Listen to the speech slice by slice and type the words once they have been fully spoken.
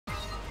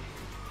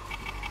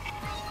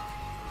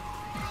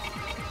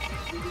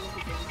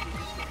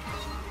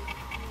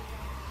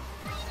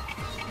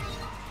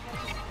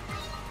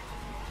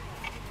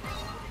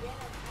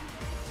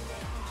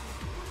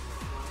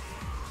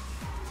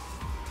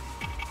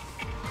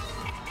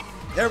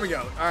There we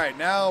go. All right,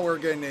 now we're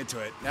getting into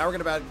it. Now we're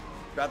about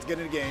to get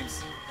into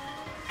games.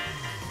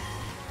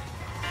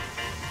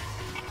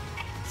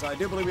 So I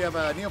do believe we have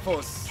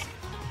Neophos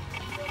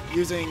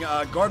using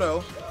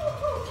Gordo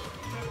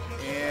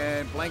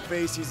and Blank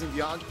Face using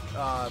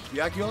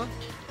Byakula.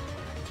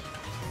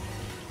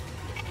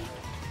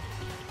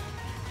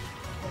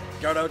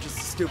 Gordo, just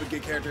a stupid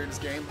good character in this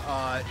game.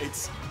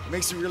 It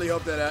makes you really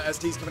hope that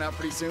ST's coming out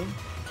pretty soon.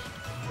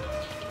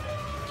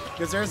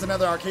 Because there's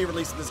another arcade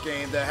release of this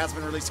game that hasn't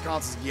been released to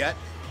consoles yet.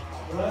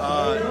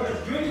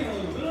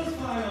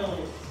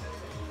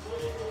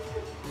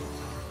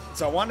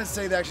 So I wanted to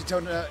say they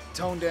actually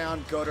toned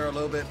down Goder a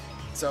little bit,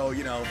 so,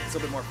 you know, it's a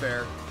little bit more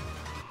fair.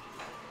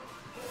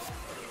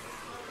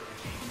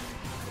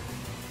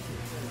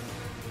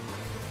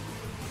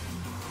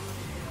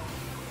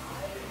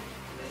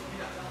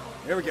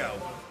 Here we go.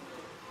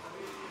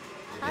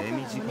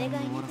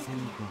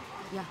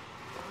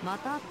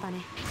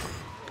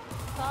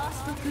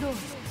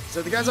 So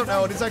if you guys don't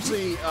know, it is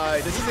actually,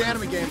 this is an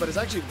anime game, but it's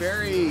actually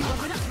very,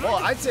 well,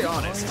 I'd say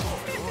honest.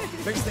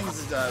 The biggest thing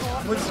is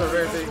glitches are a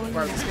very big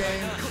part of this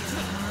game.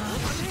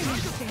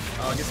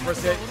 Gets the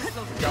first hit.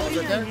 Got one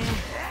right there.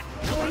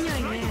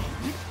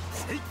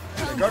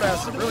 Gordo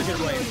has some really good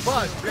range,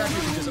 but we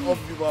actually can just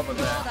open people up with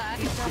that.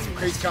 Some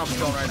crazy combo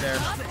going right there.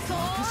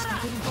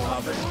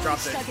 But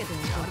drops it.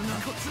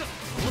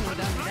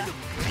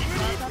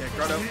 Yeah,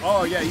 Gordo.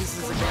 Oh yeah, he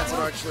uses his advance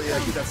to actually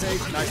keep that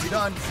safe. Nicely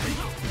done.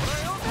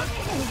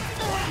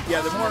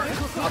 Yeah, the more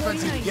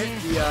offensive you get,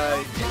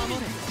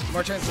 the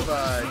more chance of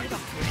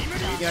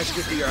you can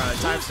actually get the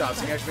time stops.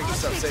 You can actually make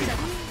yourself safe.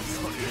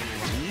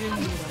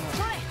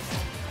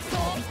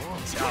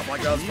 Yeah,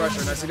 block out his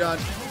pressure. Nicely done.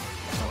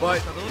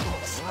 But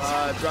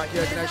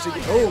Dracula can actually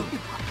get, oh,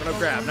 gonna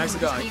grab. Nicely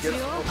done. Get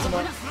him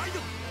up.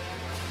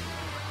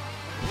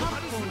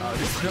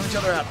 Just filling each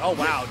other out. Oh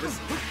wow, just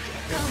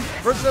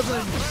first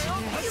doesn't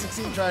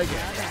succeed. Try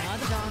again.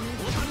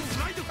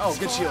 Oh,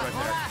 good shield right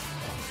there.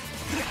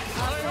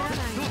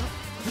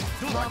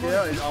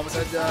 Dracula almost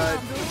had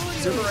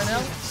super right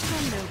now.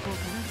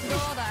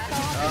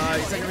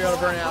 He's not gonna be able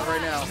to burn out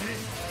right now.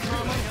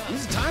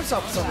 He's a time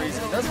stop for some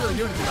reason. He doesn't really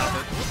do anything about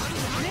it.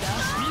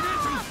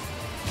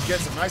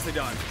 Gets him. Nicely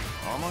done.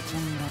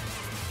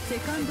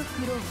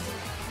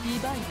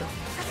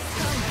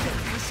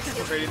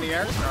 Straight in the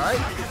air.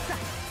 Alright.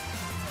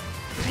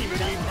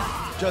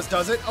 Just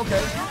does it.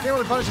 Okay. Can't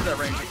really punish at that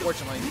range,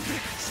 unfortunately.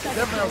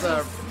 Definitely was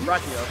a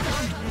Brachio.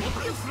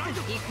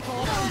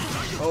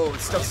 Oh,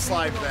 it's stuff to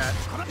slide for that.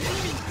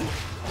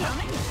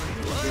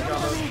 Good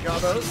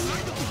combos.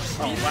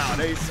 Oh, wow.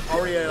 He's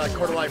already at like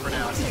quarter life right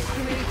now.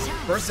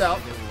 Bursts out.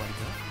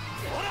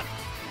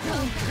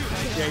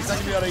 Yeah, he's not going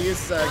to be able to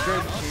use grid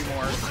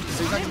anymore,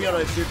 so he's not going to be able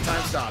to do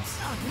time stops.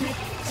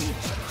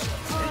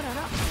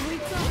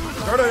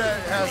 Gordo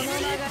has...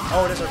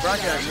 Oh, it is right.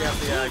 Bracket actually has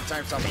the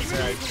time stop on his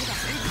head.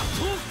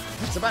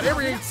 So about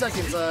every 8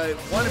 seconds,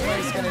 one player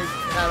is going to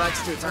have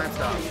access to a time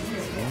stop.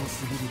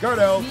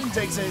 Gordo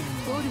takes it,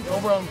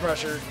 overwhelming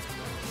pressure,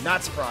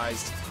 not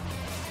surprised.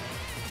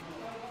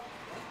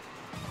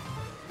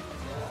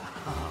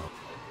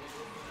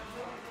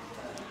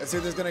 Let's see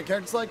what this gonna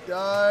characters like.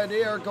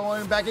 They are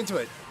going back into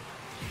it.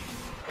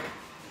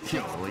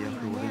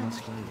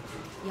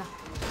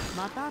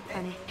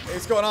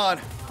 What's going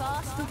on?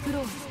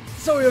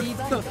 So you're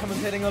not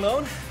commentating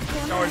alone?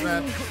 No worries,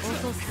 man.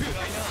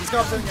 Just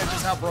commenting on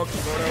just how broken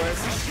Gordo is.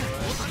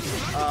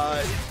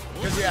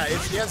 Because yeah,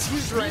 he has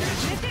huge range.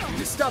 You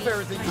can stuff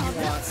everything he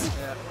wants.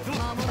 Yeah.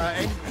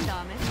 And,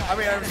 I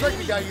mean, I respect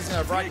the guy using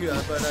a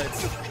Brachula, but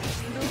it's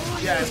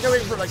yeah, it's gonna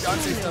wait for like the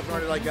unsafe stuff in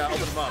order to like open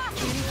him up.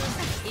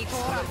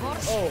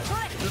 Oh,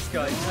 this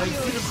guy. You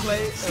see him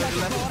play the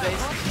left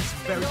base. He's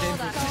very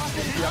dangerous.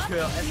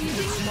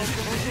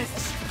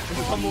 The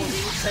combo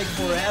takes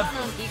forever.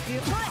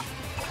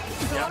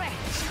 Yep.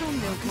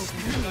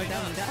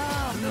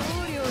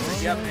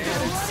 Yep, and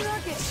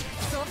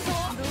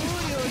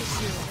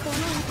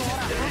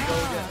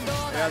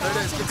yeah, there it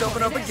is. Gets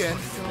opened up again.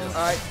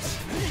 Alright.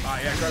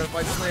 Alright, yeah, Garda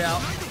fights his way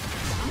out.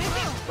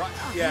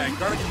 Yeah,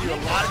 Garda can do a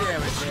lot of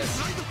damage. Yes.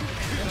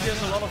 And he has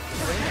a lot of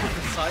range with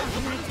his side.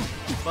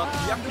 But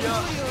Yakuya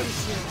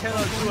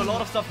cannot do a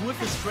lot of stuff with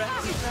his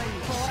strats.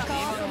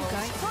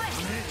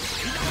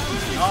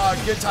 Oh,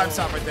 good time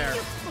stop right there.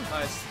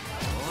 Nice.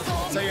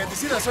 So yeah, you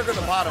see that circle at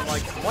the bottom,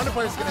 like one of the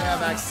players is gonna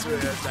have access to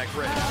that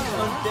grid.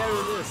 And there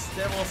it is.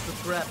 There was the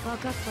trap.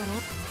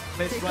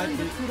 Placed right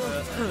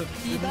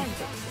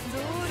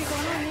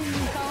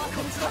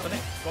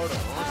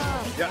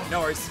Yeah, no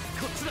worries.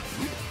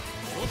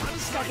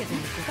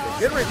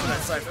 Get ready for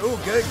that side. Ooh,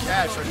 good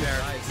catch right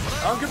there.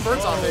 Oh, good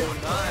burns on it.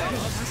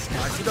 Nice.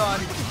 Nicely done.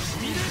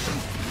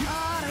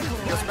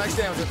 Got some max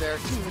damage right there.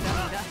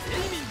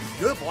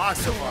 Good block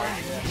so far.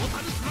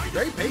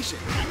 Very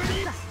patient.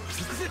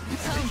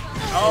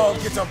 Oh,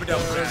 gets opened up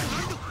for that.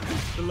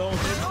 the low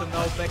hits and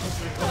now back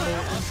into the combo,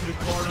 into the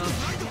corner.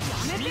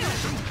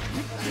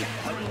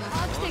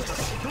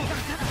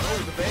 Oh,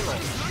 the Baylor.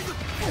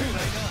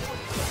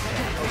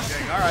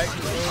 Okay, alright.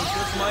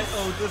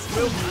 This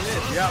will be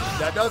it. Yep,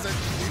 that does it.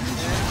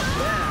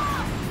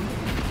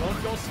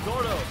 Round goes to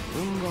Gordo.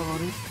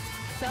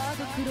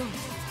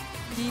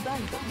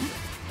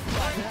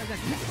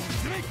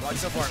 Watch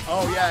so far.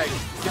 Oh yeah,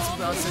 get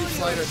some outside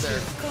sliders there.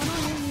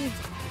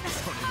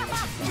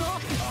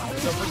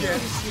 Don't forget.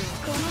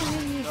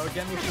 Now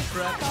again with the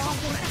trap.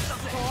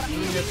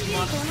 Doing as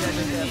much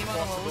damage as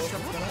possible.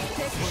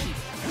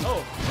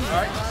 Oh,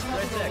 alright.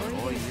 Great deck.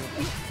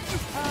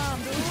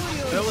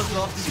 There was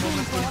lots of these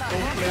moments when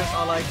both players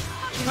are like,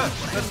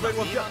 let's wait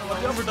what the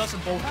other does in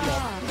both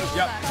blocks.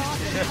 Yep.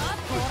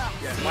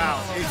 Yeah, wow.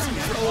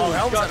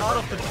 Got out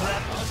of the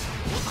trap.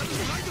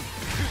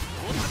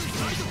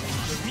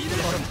 A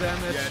lot of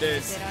damage. Yeah, it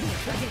is.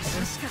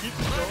 Keep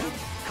going.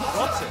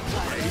 Drops it.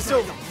 Yeah, he's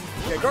still.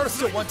 Yeah, Gardo's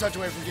still one touch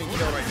away from getting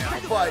killed right now,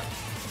 but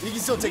he can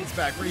still take this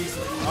back pretty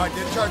easily. All right,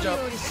 did charge up.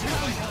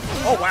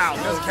 Oh wow,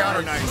 does a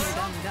counter nice.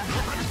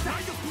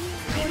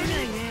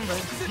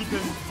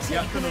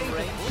 Keep him in the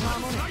range.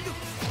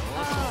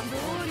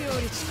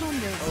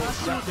 Oh,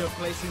 Shakir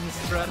placing his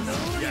traps.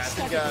 Yeah, I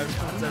think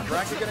is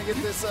Bracket gonna get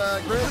this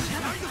grip?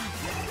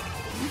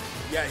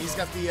 Yeah, he's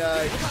got the.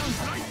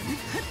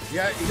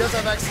 Yeah, he does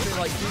have access to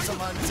like do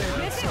some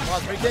unsafe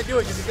spots, but he can't do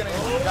it because he's gonna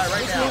die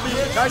right now.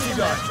 Guys, he's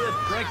done.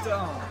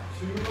 Breakdown.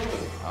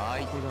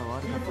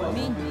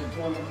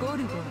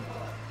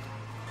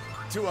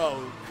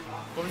 2-0.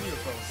 Going near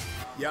close.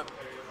 Yep.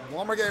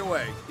 One more game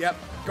away. Yep.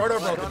 Gordo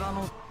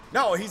broken.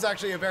 No, he's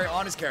actually a very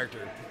honest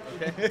character.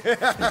 Okay.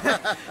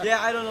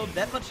 Yeah, I don't know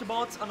that much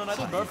about Under Night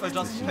and Birth. I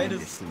just played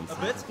it a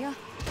bit,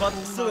 but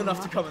still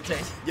enough to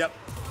commentate. Yep.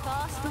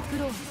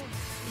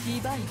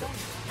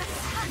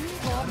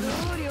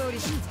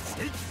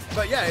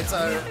 But yeah, it's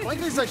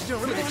Blankly's actually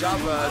doing a really good job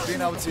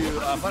being able to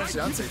punish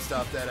the unsafe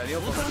stuff that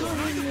UNIEL was doing.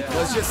 Yeah.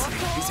 Well, it's just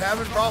he's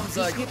having problems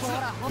like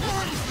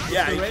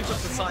yeah, The range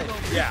of the side.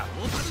 yeah.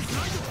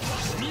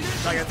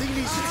 Like I think he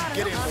needs to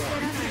get it more.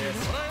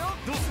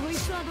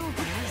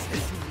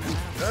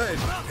 Good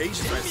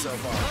patience right so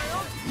far.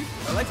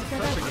 I like the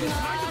pressure game.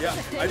 Yeah,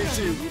 I did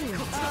too.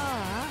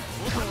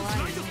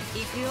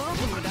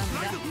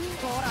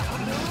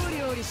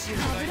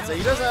 So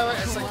he does have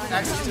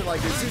access to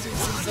like as soon as he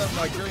sees them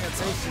like really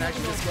unsafe, he can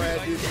actually just go ahead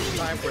and do the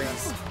time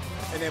freeze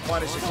and then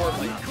punish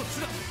accordingly.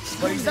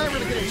 But he's not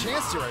really getting a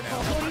chance to right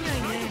now.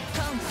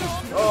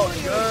 Oh,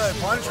 good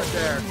punish right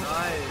there.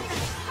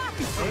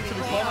 Nice. Going to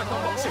the corner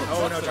combo.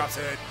 Oh no, drops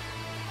hit.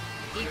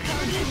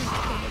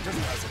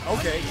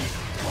 Okay.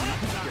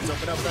 Gets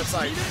open up that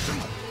side. Oh,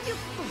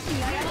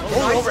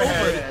 nice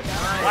overhead.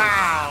 Nice.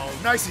 Wow,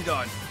 nicely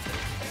done.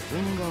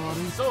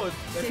 So, I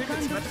think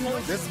it's match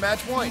point. This is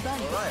match point.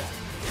 Alright.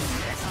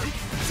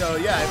 So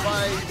yeah, if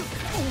I...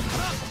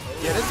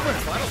 Yeah, this is when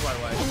it's finals, by the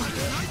way.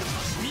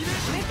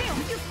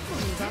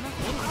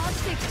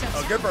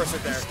 Oh, good burst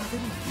right there.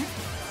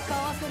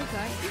 Oh,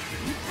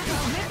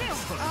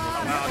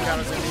 wow,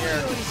 counters in the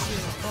air.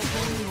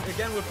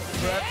 Again with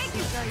traps,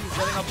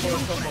 setting up for a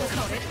combo.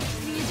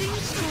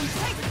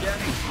 Again.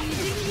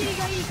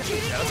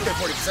 Yeah, that's a good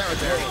 40% right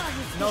there.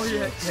 Now he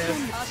has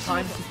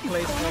time to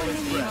place all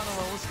his traps.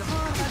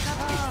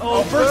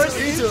 Oh, burst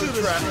into the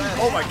trap.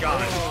 Oh my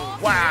god.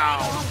 Wow.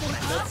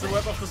 That's the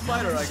web of the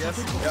spider, I guess.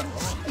 Yep.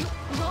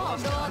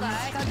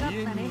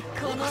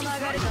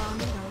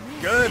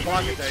 Good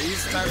pocket there.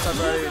 He's time stop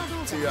ready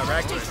to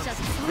react to it.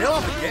 Nail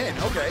off again.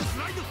 Okay.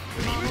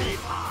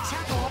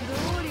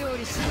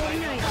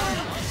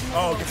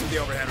 Oh, gets him the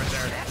overhand right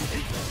there.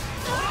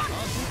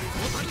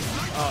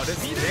 Oh,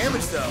 this is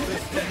damage though.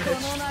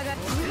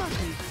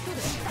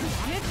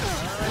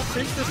 I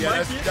think this Yeah,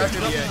 might be it. that's He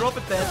gonna be doesn't it. drop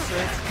it, that's it.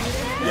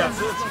 Yeah.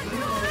 That's it.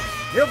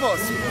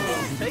 Neopos.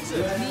 Takes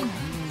it.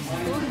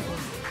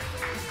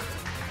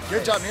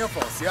 Good job,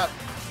 Neopos. Yep.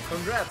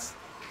 Congrats.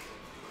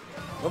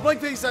 Well, Blake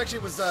Face actually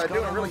was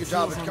doing a really good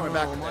job of coming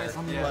back from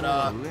there,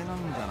 but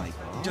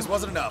just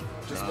wasn't enough.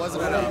 Just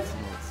wasn't enough.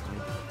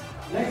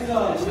 Next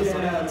up, we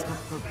have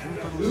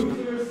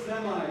loser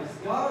semis.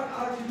 Dark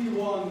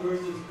RGB1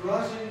 versus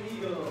Russian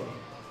Eagle.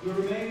 The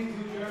remaining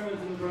two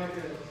Germans in the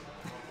bracket.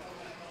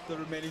 The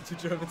remaining two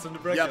Germans in the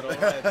bracket, Yep.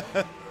 alright.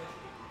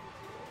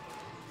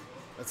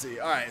 Let's see.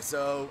 All right,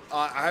 so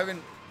I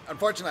haven't.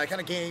 Unfortunately, I kind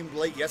of came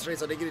late yesterday,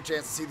 so I didn't get a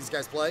chance to see these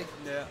guys play.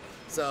 Yeah.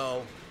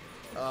 So,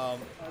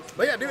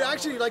 but yeah, dude, I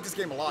actually like this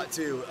game a lot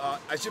too. I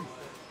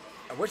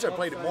wish I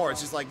played it more. It's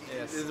just like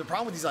the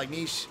problem with these like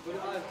niche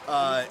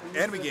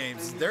enemy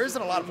games. There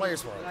isn't a lot of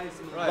players for it.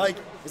 Right. Like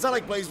it's not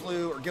like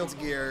BlazBlue or Guilty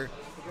Gear,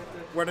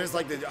 where there's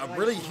like a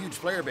really huge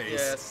player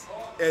base.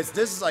 Yes.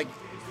 This is like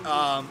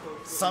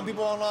some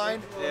people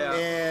online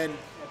and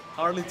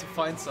Hardly to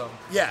find some.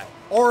 yeah,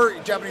 or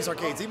Japanese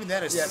arcades. Even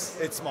then, it's Yes.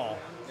 it's small.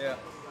 Yeah.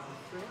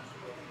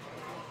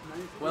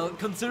 Well,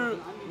 consider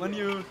when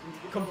you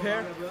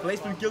compare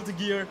BlazBlue and Guilty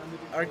Gear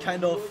are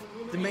kind of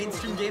the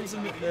mainstream games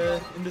in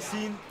the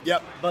scene.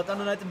 Yep. But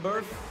Under Night and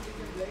Birth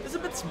It's a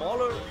bit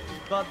smaller,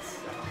 but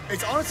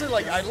it's honestly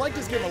like I like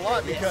this game a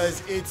lot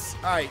because it's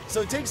alright.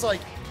 So it takes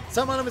like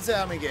some elements of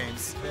anime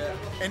games,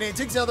 and it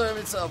takes the other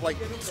elements of like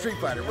Street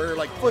Fighter, where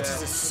like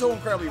footsteps is so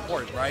incredibly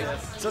important, right?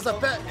 So it's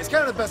it's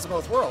kind of the best of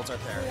both worlds right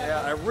there.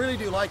 Yeah. I really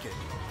do like it.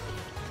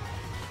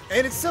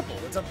 And it's simple.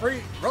 It's a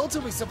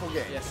relatively simple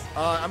game. Yes.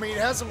 I mean, it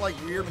has some like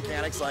weird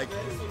mechanics, like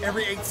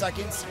every 8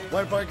 seconds,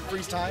 one player can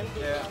freeze time.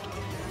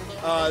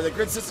 yeah. The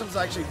grid system is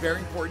actually very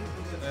important.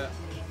 Yeah.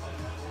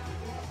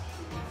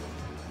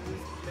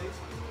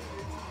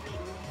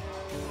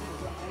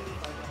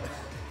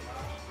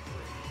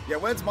 Yeah,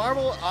 when's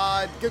Marvel?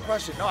 Good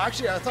question. No,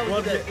 actually, I thought we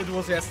Well, did that. it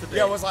was yesterday.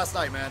 Yeah, it was last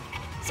night, man.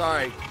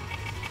 Sorry.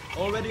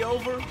 Already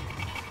over?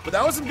 But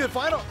that was some good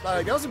final.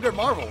 That was some good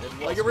Marvel.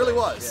 Like, it really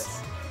was. Yes.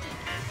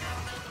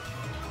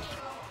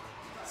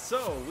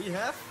 So, we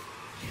have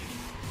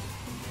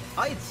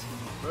Height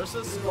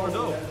versus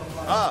Bordeaux.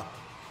 Ah,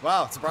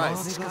 wow,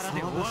 surprise. Or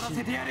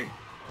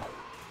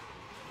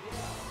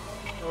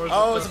is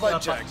Oh, it it's a just button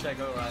check. check,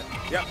 alright.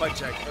 Yeah, button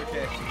check.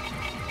 Okay.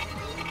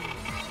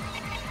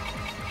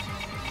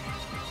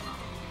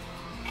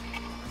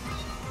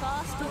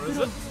 Or is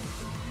it?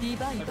 I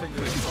think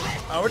it is.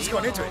 We're just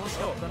going into it.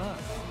 Oh.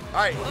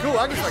 Alright, cool,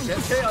 I can expect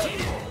this. Okay, I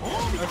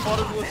thought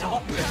it was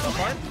hot.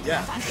 Fine.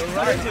 Yeah. Go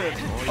right into it.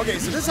 Okay,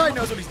 so this guy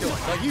knows what he's doing.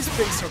 Like, he's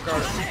faced Ricardo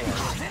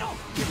before.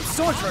 He's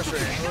so much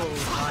frustrated.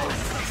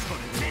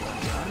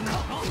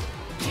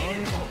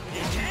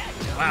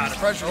 Wow, the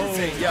pressure is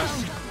insane. Yeah.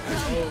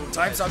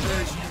 Time stop to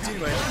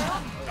continue it.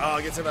 Oh,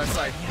 gets him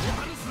outside.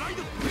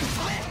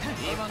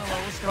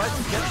 Try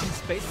to get some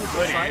space with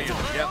the side.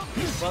 Yep.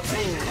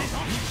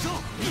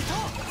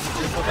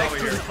 But Over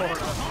here.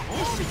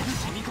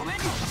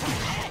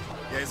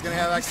 Yeah, he's gonna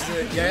have access to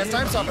it. Yeah, he has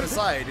time stop on his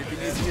side if he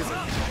needs to use it.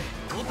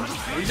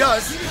 He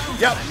does.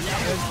 Yep.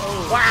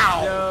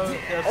 Wow.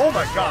 Oh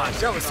my gosh,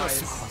 that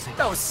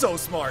was so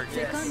smart.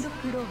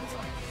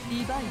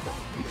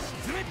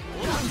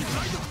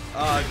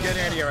 Good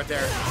anti-air right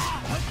there.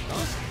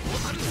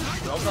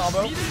 No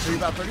combo. Do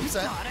about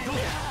 30%.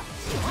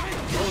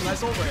 oh,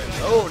 nice overhead.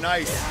 Oh,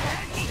 nice.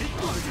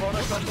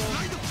 Corner combo.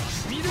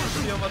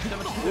 See how much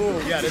damage he did.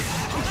 Ooh, yeah, this.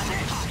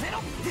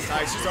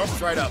 Nice, just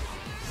opens right up.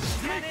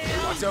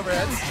 Blocks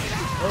overheads.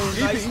 Oh,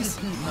 nice.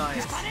 DPs.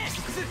 Nice.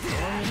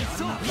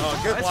 Oh,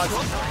 good blocks.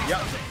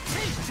 Yep.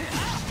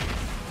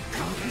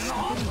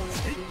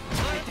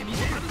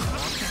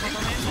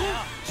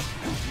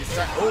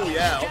 Oh,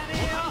 yeah.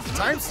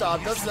 Time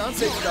stop does the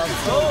unsafe stuff.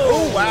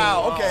 Oh,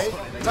 wow. Okay.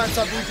 Time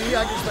stop DP.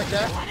 I can respect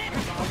that.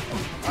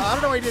 I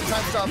don't know why he did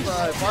time stop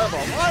fireball.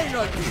 Well, I don't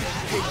know.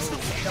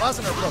 It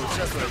wasn't an approach.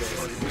 That's what it is.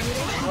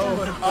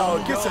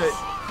 Oh, gets it.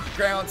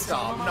 Ground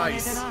stop.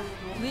 Nice.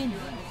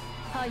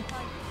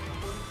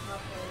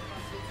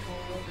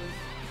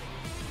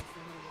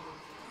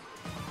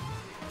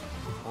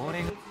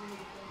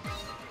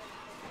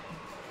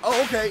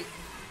 Oh, okay.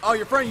 Oh,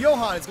 your friend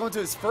Johan is going to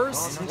his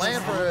first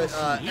land for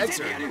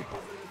exit.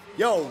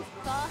 Yo,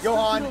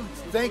 Johan,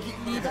 thank you.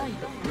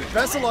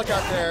 Best of luck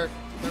out there.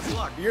 Best of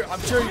luck. I'm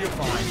sure you're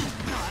fine.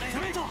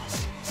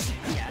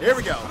 Here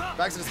we go.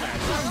 Back to this match.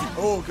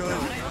 Oh, good.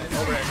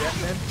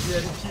 Overhead, Yeah,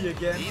 the key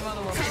again.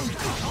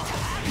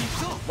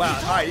 Wow,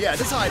 alright, yeah,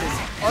 this Hyde is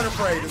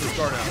unafraid of this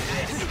guard out.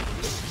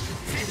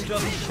 He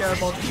doesn't care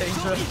about the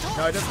danger.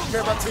 No, he doesn't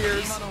care about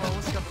tears.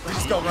 He's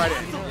just going right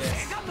in.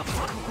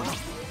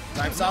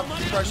 Time stop,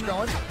 keep pressure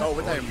going. Oh,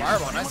 with that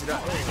fireball, nicely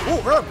done.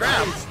 Ooh, rope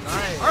grab.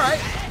 Nice.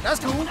 Alright, that's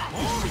cool. So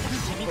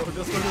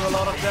this will do a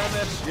lot of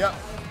damage. Yep.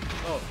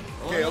 Oh.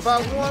 Okay,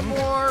 about one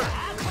more.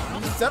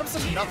 Set up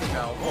some nothing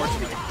now,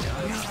 unfortunately.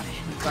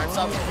 Time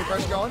stop, keep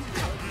pressure going.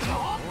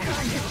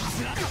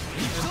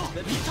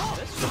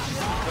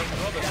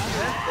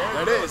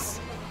 There it is.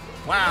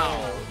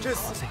 Wow.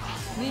 Just,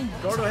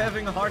 Gordo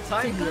having a hard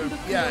time here.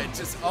 yeah, it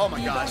just, oh my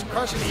gosh.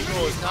 Crushing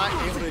Eagle is not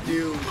able to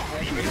do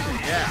anything.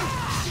 Yeah.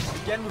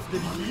 Again with the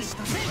DP.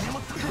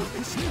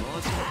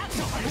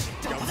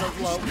 Goes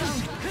up low.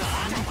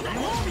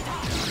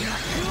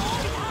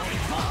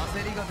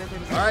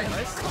 Alright.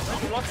 Nice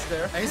blocks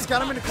there. And he's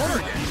got him in the corner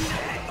again.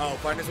 Oh,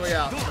 find his way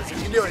out. Let's see if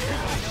he can do it.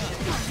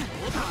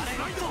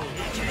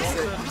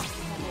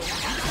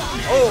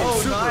 Oh,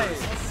 super.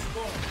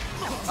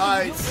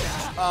 Nice. It's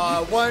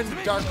one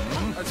dark,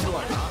 two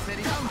light.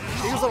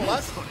 Eagle's on the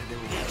left.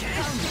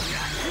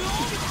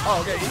 Oh,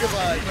 okay. Eagle's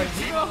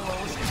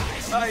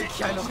I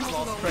kind of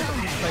lost track of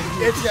this thing.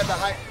 it's the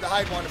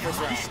hide one in the first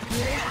round.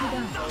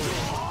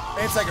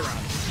 And second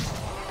round.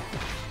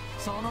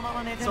 So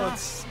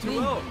it's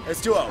 2-0.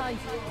 It's 2-0.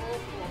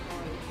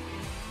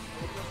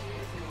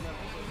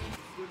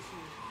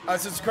 So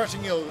it's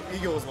Crushing Eagle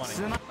is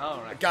winning.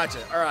 Alright. Gotcha.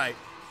 All right.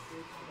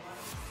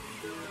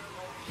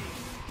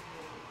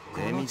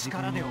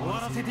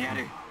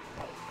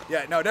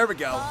 Yeah, no, there we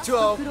go.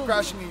 2-0,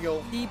 Crashing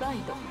Eagle. No, it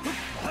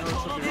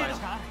should be right.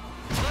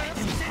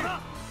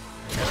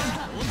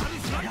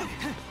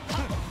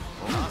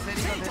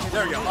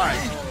 There we go. All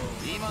right.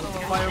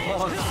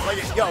 Fireball.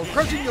 Like, yo,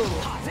 Crushing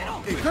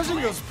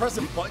Eagle's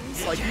pressing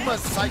buttons. Like, he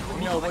must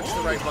cycling know what's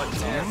the right button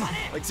to.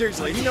 Like,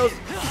 seriously, he knows.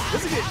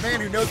 This is a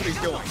man who knows what he's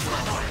doing.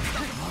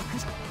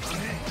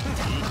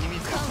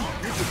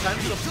 The time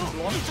stop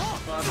blocked.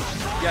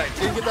 Yeah,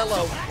 didn't get that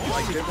low.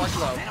 Like, he didn't block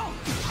low.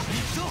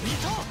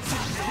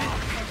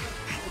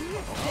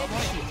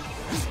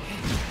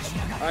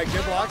 Alright,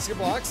 good blocks, good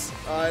blocks.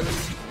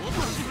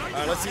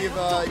 Let's see if,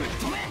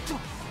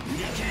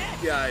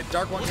 yeah,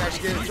 Dark One can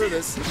actually get it through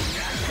this.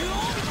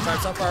 Time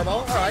stop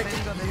fireball. Alright,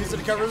 use it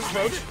to cover his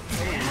approach.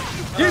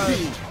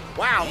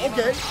 Wow,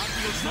 okay.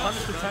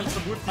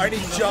 Alright,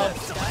 he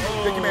jumped.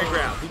 Big command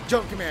grab. He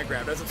jumped command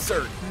grab. That's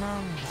absurd.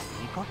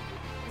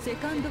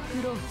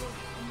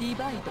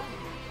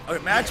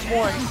 Okay, match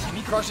point.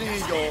 Crushing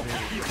Eagle.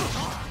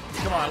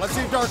 Come on, let's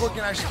see if Dark One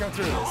can actually come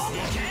through this.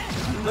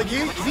 Like,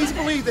 he's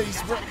believed that he's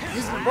a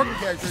broken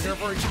character,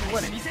 therefore he should be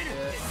winning.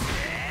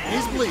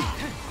 He's believed.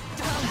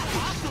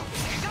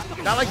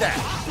 Not like that.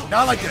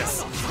 Not like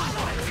this.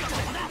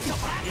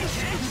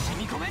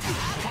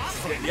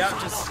 Yeah,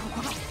 just.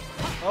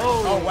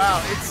 Oh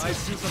wow, it's.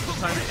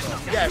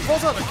 Yeah, it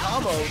falls out of the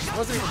combo. It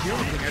wasn't even doing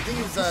anything. I think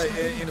he was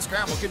in a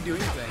scramble, couldn't do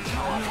anything.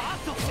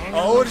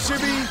 Oh, it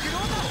should be.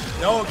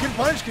 No, it couldn't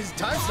punish because he's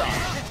time stopped.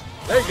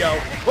 There you go.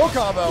 Full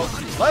combo.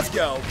 Let's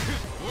go.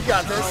 You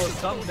got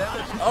this.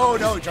 Oh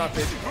no, he dropped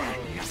it.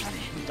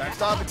 Time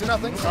stop, it's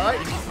 2-0.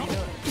 Alright.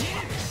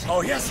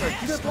 Oh yes,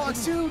 he does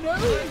blocks too. No.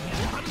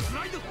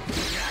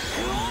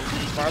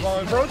 Fireball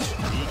approach.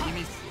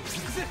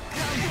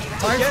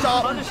 Time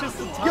stop.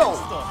 Yo.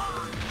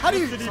 How do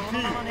you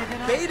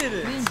baited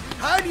it?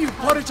 How do you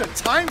punish a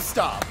time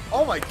stop?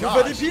 Oh my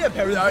god.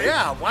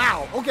 Yeah,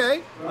 wow.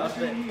 Okay.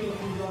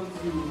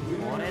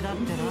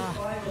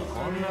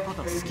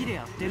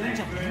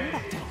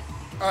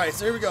 Alright,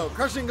 so here we go.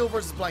 Crushing Eagle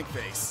versus Blank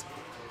Face.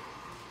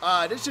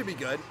 This should be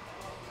good.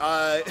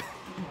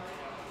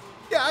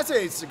 Yeah, I'd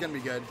say it's gonna be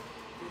good.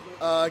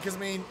 Because I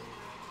mean,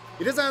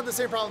 he doesn't have the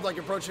same problem like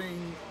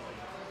approaching.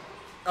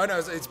 Oh no,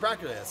 it's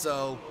Bracula,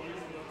 so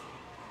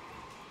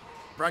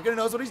Bracula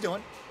knows what he's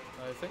doing.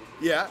 I think.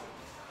 Yeah,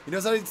 he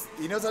knows how to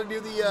do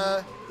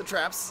the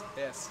traps.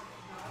 Yes.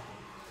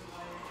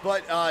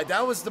 But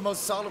that was the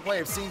most solid play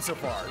I've seen so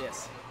far.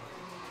 Yes.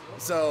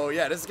 So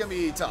yeah, this is gonna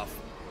be tough.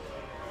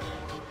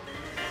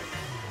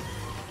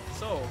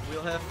 So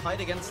we'll have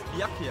fight against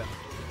Biak here,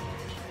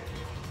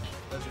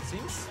 as it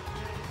seems.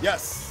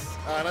 Yes,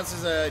 unless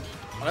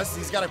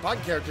he's got a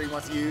pocket character he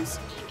wants to use.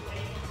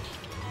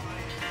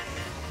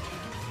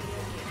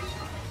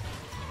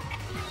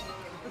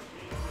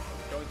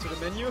 Going to the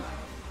menu.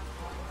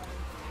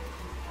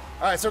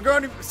 All right, so we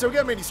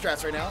got mini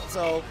strats right now.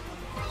 So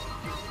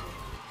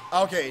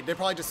okay, they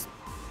probably just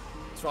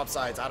swap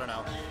sides. I don't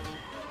know.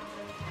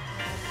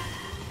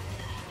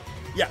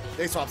 Yeah,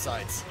 they swap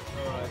sides.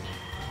 All right.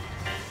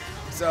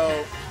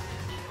 So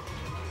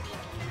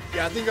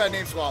yeah, I think we got a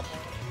name swap.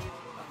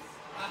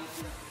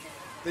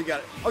 They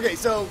got it. Okay,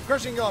 so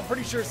Crushing Eagle, I'm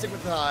pretty sure stick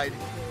with the hide.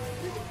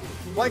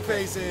 Blank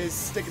Face is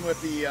sticking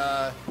with the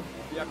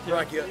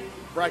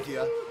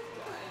Brachia.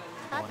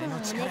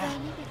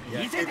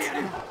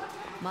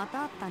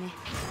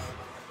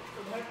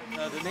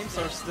 The names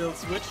are still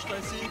switched, I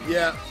see.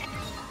 Yeah.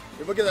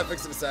 We'll get that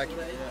fixed in a sec.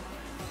 Yeah.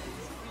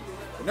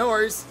 No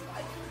worries.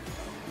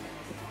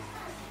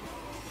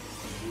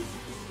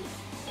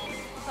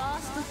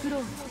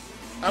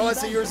 I don't want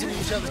to see yours and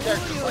each other's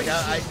characters. Like,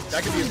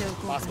 that could be a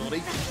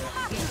possibility.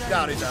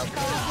 Doubt it, though.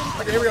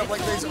 Okay, here we go.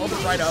 Blank Face,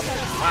 open right up.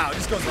 Wow, it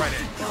just goes right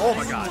in. Oh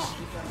my gosh.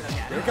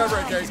 Here he comes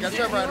right there. He's got to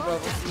jump right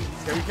above him.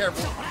 He's got to be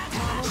careful.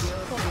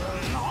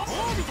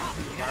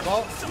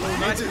 Fireball. Oh,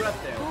 nice.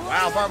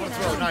 Wow, fireball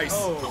throw. Nice.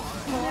 Oh.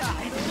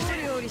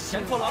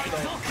 Can fall up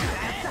though.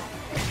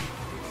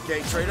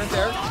 Okay, trade it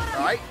there.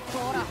 All right.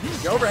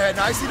 The overhead.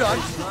 Nicely done.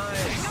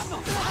 Nice.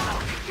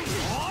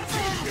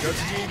 Goes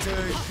to G to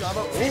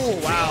combo. Oh,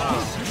 wow.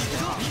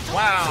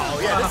 Wow.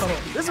 Yeah,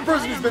 this is a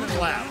person who's been in the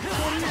lab.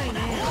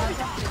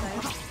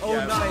 Oh,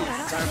 yeah,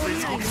 nice. Time for you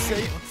to keep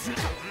safe.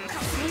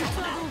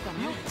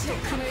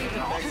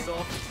 Backs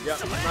off. Yep.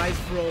 Nice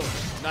throw.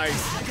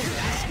 Nice.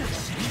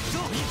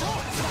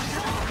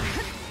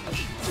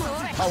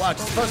 Oh, wow.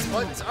 Just press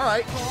buttons. All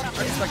right.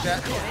 I expect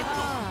that.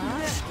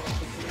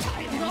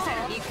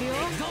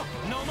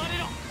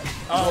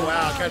 Oh,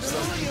 wow. Catch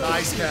them.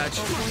 Nice catch.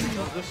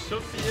 This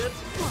should be it.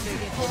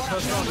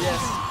 First round,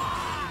 yes.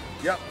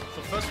 Yep.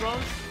 So first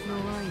round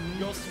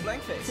goes to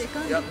Blank Face.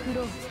 Yep.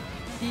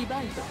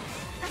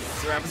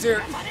 So what happens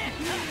here?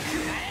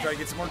 Try to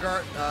get some more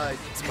guard,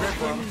 some grip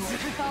from him.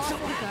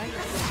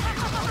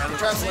 Got the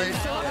translate.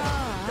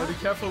 Yeah. Gotta be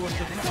careful with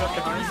the trap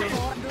behind him.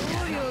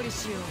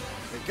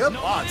 Good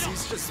blocks.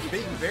 He's just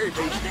being very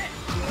patient.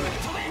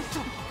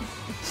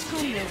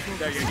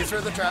 There you go. Gets rid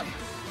of the trap.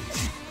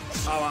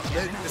 Oh,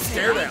 the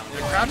stare down.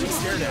 The crouching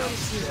stare down.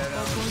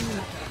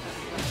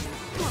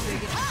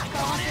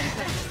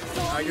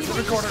 Alright, gets in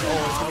the corner.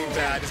 Oh, it's gonna be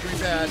bad. It's gonna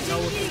be bad. Now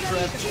with the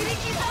trap.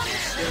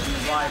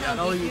 Right,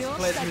 now he's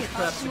placing his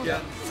traps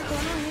again.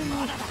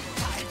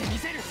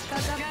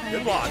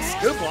 Good blocks.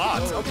 Good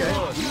blocks. Okay.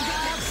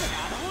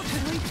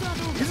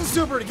 He's a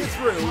super to get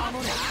through.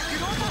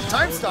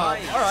 Time stop.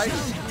 All right.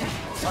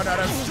 Oh, no,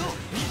 that's...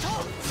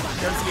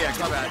 There's the X.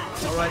 My bad.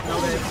 All right, now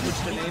they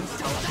switched the names.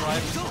 Sounds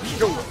right.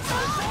 Go.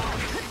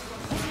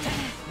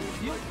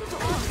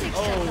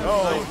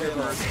 Oh, good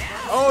burst.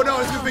 Oh, no,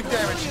 it's big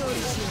damage.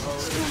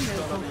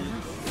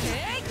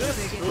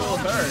 This will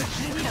hurt.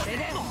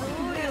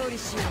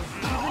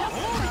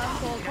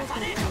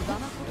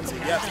 Let's see,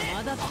 yep.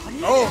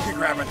 Oh, good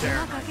grab right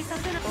there.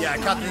 Yeah,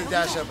 caught the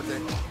dash up with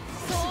it.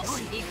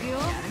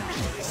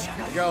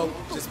 There you go.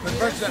 Just put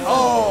pressure down.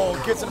 Oh,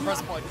 gets in the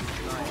press point.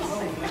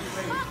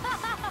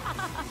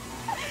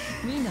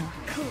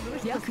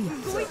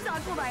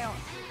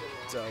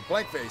 So,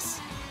 blank face.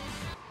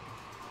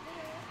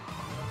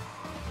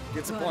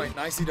 Gets a point.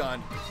 Nicely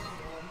done.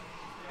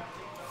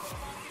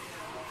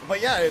 But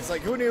yeah, it's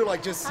like, who knew,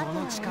 like, just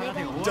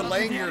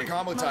delaying your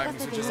combo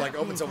times would just, like,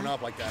 open someone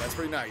up like that. That's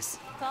pretty nice.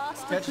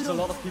 Catches a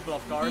lot of people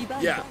off guard.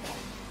 Yeah.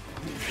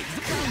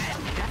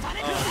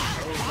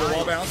 The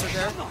wall bounce right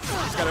there.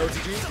 He's got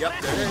OTG.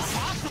 Yep, there it is.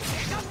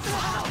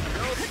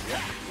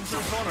 Into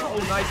the corner. Oh,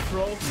 nice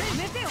throw.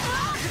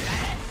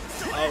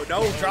 Oh,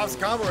 no, drops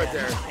the combo right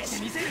there.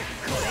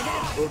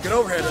 Oh, good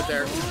overhead right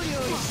there.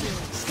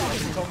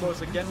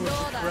 Combos again with the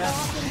grab.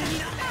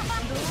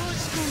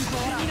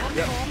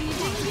 Yep.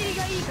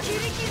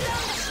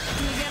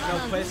 Now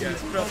placing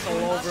his grabs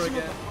all over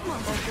again.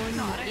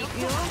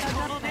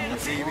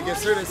 Let's see if he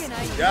gets through this.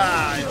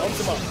 Yeah, he opens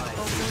him up.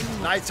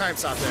 Nice time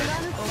stop there.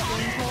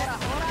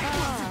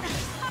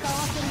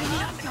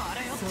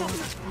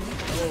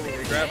 Oh,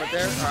 they grab it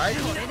there. All right.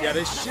 Yeah,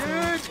 this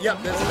should.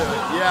 Yep, this is it.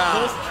 Yeah.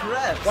 Those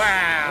traps.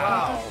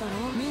 Wow.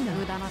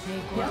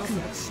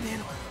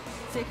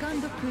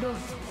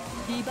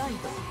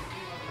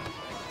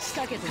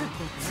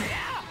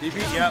 DP,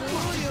 yep.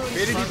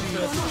 Baited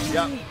DP.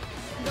 Yep.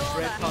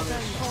 Red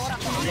punish. A lot of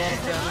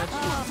damage.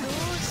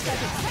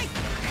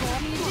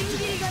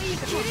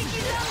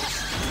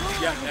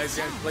 Yeah, nice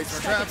gonna place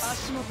more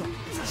traps.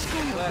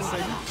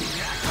 Classic.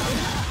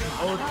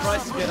 Oh,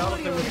 tries to get out of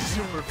there with a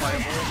super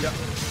fireball. Yep.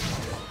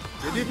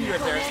 Good DP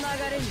right there.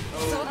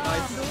 Oh,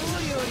 nice.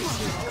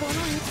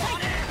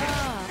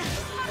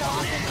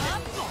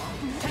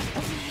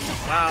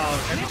 Wow,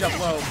 heavy jump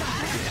low.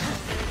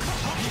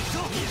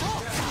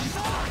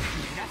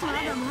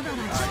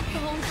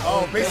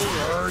 Oh, basic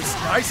burst.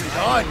 Nicely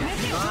done.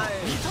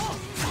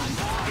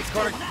 Nice. It's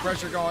corner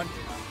pressure going.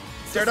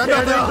 Stare down,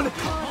 down, down.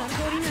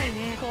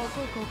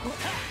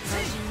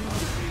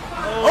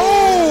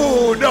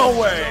 Oh, no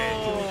way.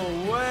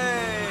 No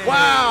way.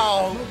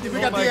 Wow. We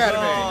got the God.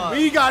 anime.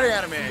 We got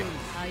anime.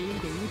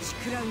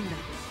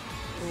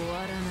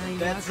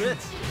 That's it.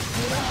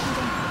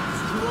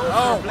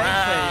 Oh,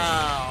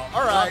 wow.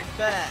 All right. Not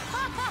bad.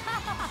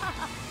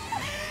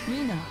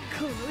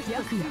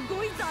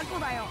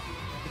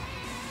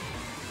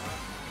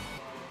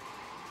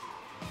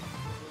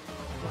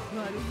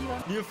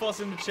 New Foss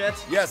in the chat.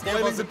 Yes,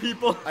 spoiling the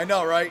people. I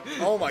know, right?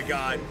 Oh my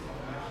god.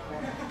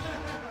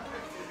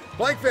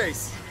 Blank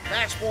face.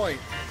 Match point.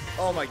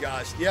 Oh my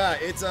gosh. Yeah,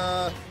 it's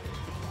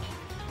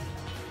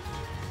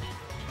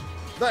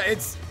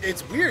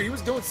it's weird. He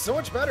was doing so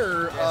much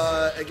better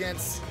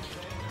against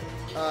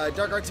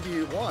Dark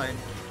RTV 1.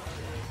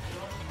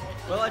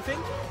 Well, I think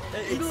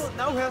Eagle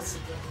now has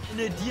an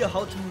idea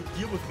how to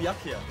deal with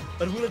Byakuya.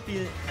 But will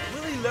he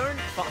learn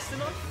fast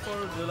enough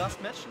for the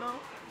last match now?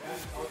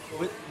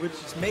 Which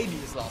is maybe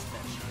his last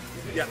match.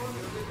 Yeah.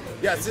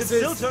 Yeah, It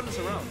still turns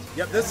around.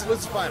 Yep, this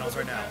is finals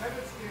right now.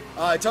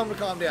 Tell him to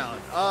calm down.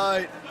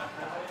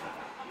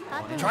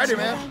 Try to,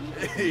 man.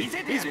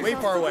 He's way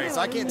far away,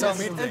 so I can't tell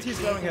him And anything.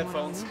 he's wearing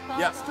headphones.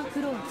 Yeah.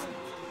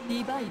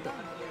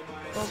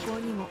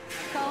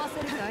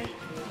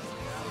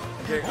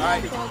 Okay,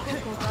 alright.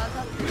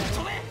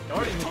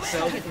 Guarding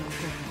himself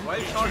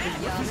while charging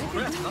with his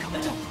grip. Not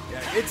bad.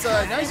 Yeah, it's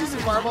nice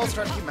using fireballs,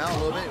 trying to keep him out a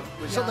little bit,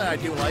 which is something I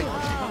do like.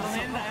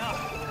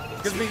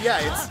 Because,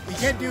 yeah, he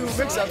can't do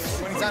mix-ups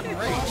when he's not in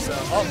range, so...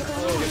 Oh,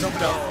 it's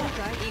opened up.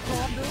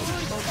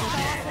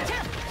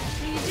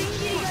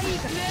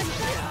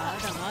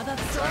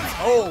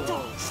 Oh!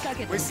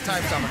 Wasted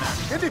time stopping that.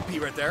 Good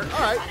DP right there.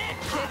 Alright.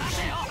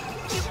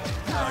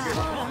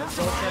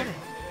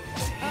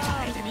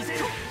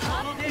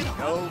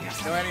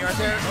 No ending right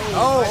there.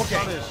 Oh,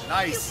 okay.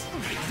 Nice.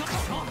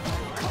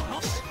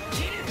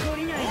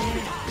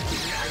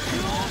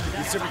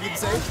 You super keep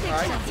safe. All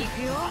right.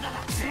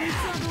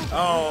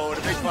 Oh,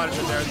 the big punish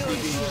right there. The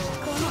DP.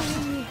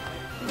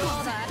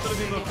 Gotta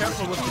be a little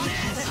careful with the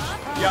DPs.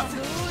 Yeah,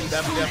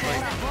 definitely.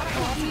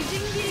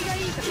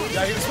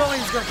 Yeah, he was smelling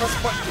he was gonna press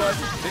the button, but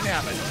didn't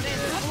happen.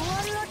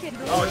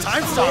 Oh,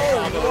 time stop. Oh,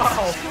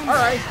 wow. All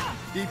right.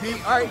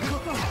 DP. All right.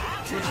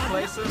 Switch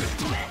places.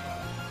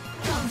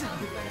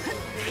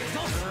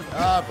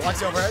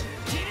 Blocks overhead.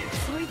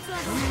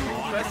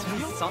 Press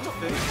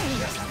something.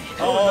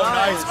 Oh,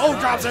 nice. Oh,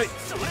 drops it.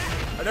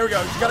 Oh, there we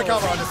go. You got a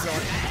cover on this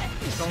one.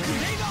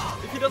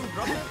 If he doesn't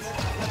drop it.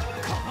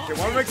 Okay,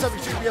 one mix up, you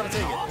should be able to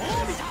take it.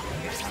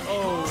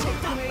 Oh,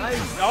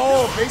 nice.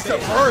 Oh, face up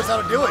first.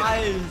 That'll do it.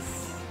 Nice.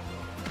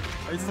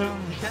 He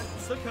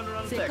still can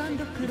run attack.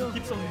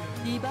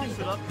 He keeps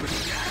it up.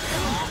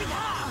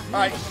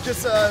 Alright,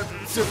 just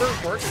super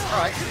works.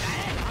 Alright.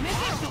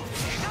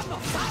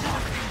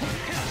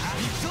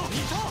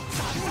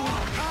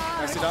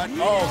 Nicely done.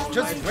 Oh,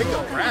 just wing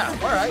the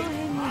grab. Alright.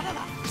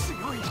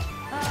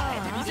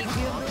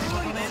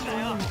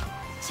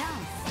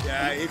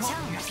 Yeah, it's.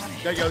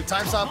 There you go.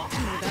 Time stop.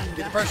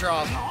 Get the pressure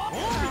off.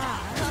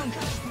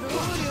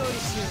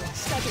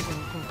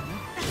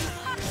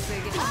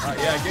 Alright,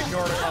 yeah, get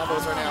your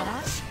combos right now.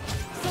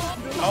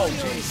 Oh,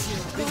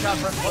 jeez. Big cut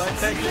front foot.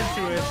 Take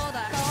into it.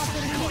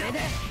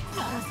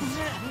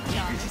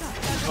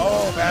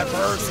 Oh, bad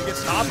burst. He gets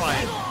stopped by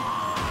it.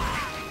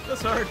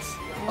 This hurts.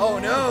 Oh,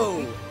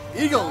 no.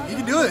 Eagle, you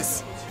can do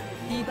this.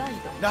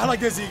 Not like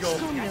this, Eagle.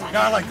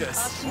 Not like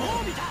this.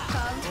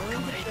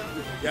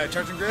 Yeah,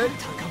 charging grid.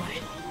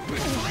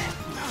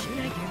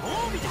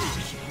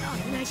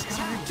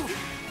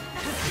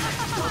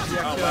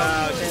 Oh,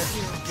 wow.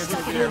 Gets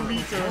over there.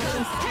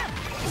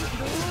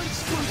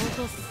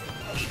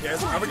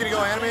 Yes, are we going to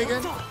go anime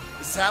again?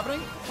 Is this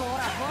happening?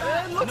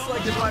 It looks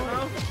like it right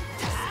now.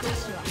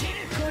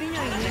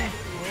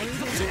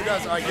 See who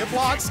does. Alright, good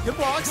blocks. Good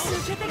blocks.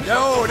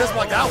 No, it doesn't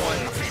block that one.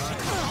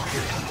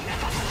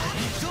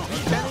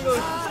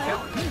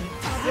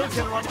 Still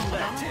can run from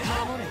that.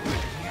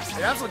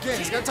 He absolutely can.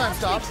 He's got time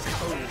stop.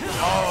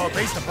 Oh,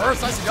 base to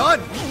burst. Nicely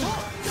done.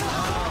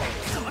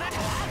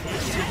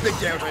 Big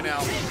damage right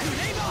now.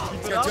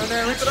 He's got 2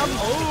 there. Reach it up.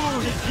 Oh,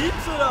 he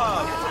keeps it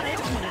up.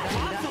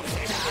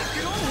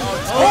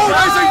 Oh,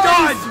 nicely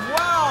done.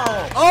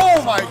 Wow.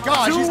 Oh my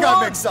gosh, he's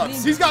got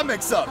mix-ups. He's got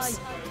mix-ups.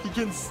 He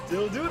can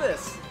still do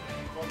this.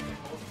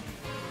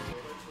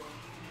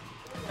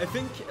 I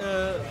think.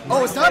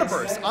 Oh, it's not a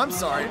burst. I'm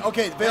sorry.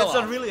 Okay, veil It's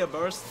not off. really a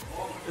burst.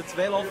 It's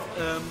veil off.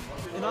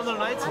 In other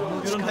nights,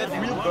 you don't have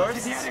real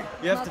bursts.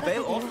 You have to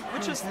veil off,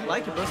 which is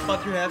like a burst,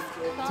 but you have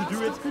to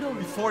do it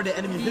before the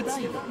enemy hits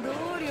you.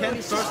 You can't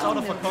burst out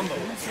of a combo.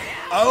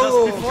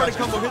 Oh, Just before the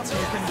gotcha. combo hits you,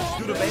 you can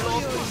do the veil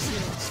off.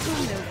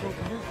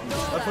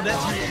 But for that,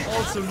 you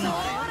also need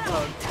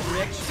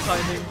reaction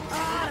timing.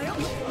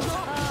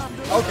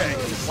 Okay.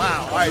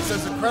 Wow. All right. So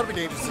it's incredibly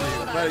dangerous to do,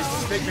 but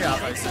it's a big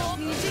payoff, I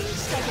assume.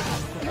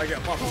 I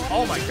get pumped.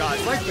 Oh my God.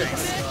 Leg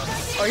face.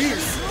 Oh,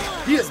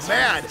 he is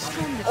mad.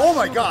 Oh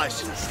my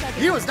gosh.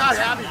 He was not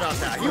happy about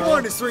that. He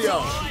wanted his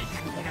 3-0.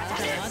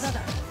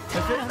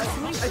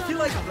 I feel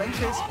like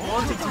Blankface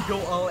wanted to go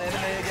all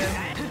anime again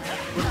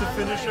with the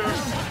finisher.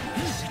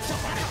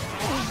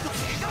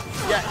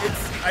 Yeah,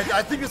 it's.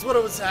 I think it's what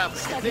it was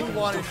happening. I think he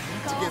wanted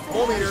to get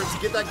 4 meters to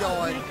get that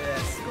going.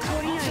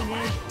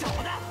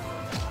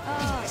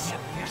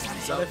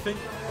 So. I think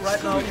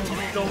right now you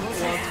don't want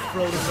to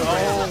throw the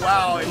Oh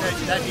wow, and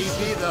that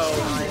EP though.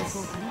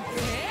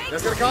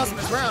 That's gonna cost him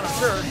this round, I'm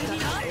sure.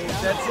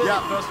 That's it,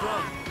 Yeah. first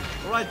round.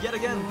 Alright, yet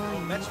again,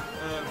 match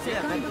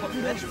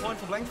point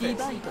for Blankface.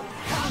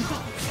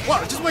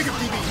 Wow, just wake up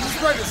DB.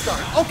 He's ready to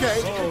start.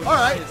 Okay, Oh,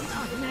 alright.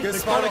 nice. Good The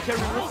spot. counter carry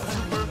with the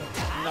super.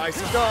 Nice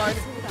and done.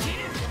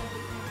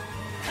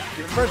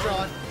 Give him pressure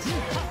on.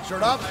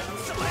 Short up.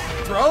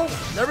 Throw.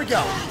 There we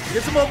go.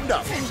 Gets him opened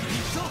up.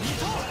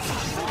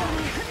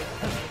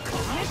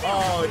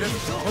 Oh,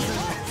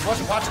 he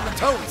wasn't watching the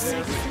toes.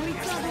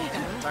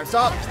 Time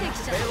stop.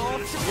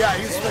 Yeah,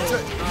 he's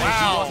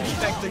wow.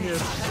 Expecting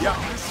it. Yeah.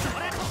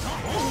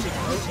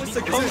 It's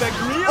a comeback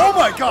real. Oh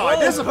my God,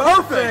 this is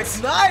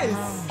perfect.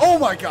 Nice. Oh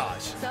my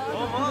gosh.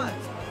 Come on.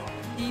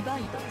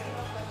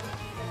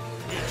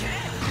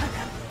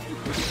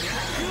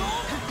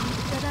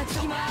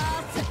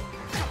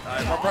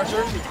 Alright, more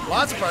pressure.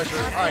 Lots of pressure.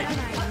 Alright,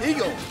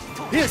 Eagle.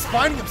 He is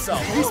finding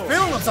himself. He's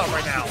feeling himself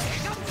right now.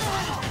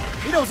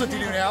 He knows what to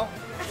do now.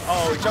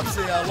 Oh, he jumps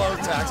the low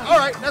attacks.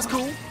 Alright, that's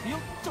cool.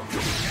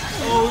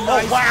 Oh,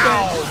 nice. Oh,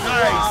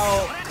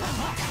 wow.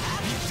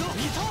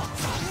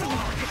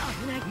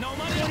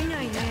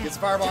 Nice. Gets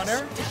fireball in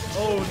there.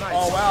 Oh, nice.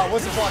 Oh, wow.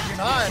 Wasn't blocking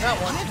high on that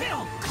one.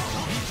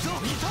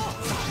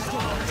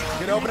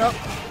 Get open up.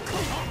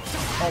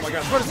 Oh my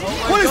gosh. What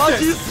is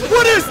this?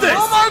 What is this?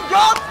 Oh my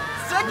God.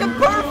 Second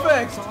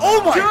perfect.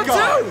 Oh my 2-2.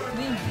 God.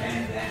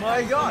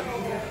 My God.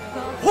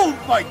 Oh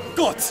my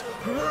God.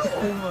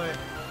 Oh my.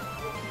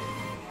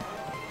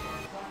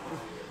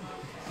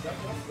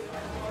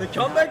 The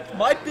comeback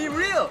might be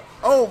real.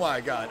 Oh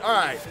my God. All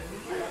right.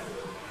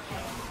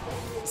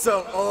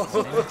 So, Oh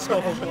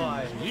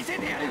my.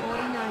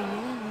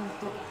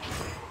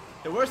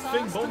 The worst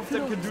thing both of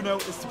them can do now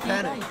is to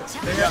panic.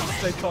 They have to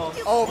stay calm.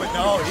 oh, but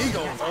no,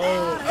 Eagle.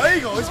 Oh,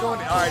 Eagle. He's going.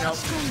 All right, no.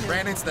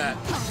 Ran into that.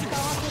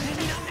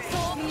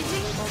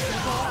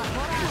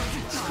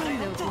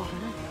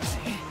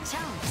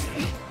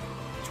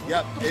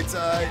 Yep, it's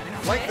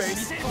blank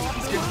face.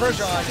 He's getting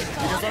pressure on. He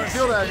doesn't want to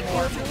feel that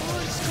anymore.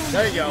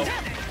 There you go.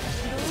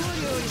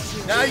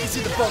 Now you can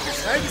see the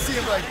focus. Now you can see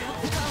him like,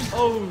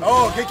 Oh,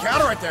 oh, good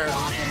counter right there.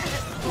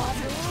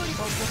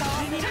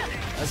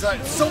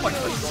 There's so much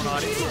going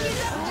on.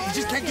 He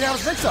just can't get out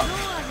of his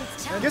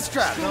mix-up. Gets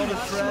trapped. Now the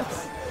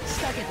traps.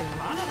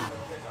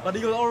 But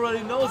Eagle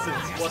already knows it,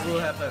 what will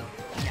happen.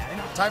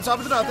 Time stop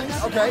is nothing.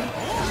 Okay.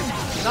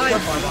 Nice.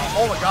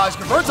 Oh my gosh,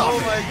 converts off Oh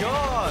me. my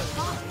god.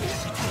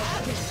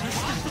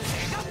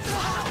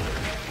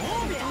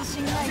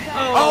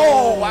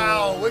 Oh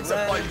wow, wicks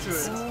up Right like into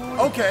it.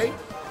 Okay.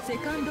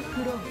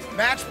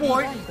 Match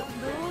point.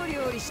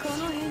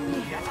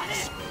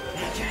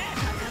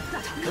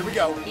 Here we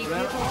go.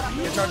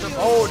 Get charged up.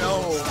 Oh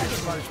no,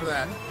 gets punished for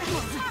that.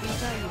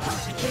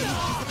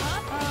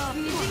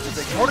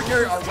 The corner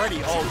carry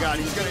already. Oh god,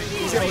 he's gonna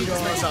eat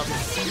this mix up.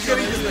 He's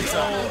gonna eat this mix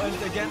up. Oh,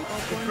 and again,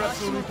 the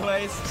traps will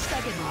replace.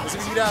 He's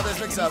gonna eat out this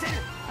mix up.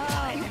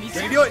 Can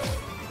he do it?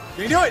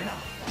 Can he do it?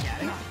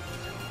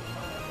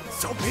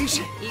 So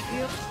patient.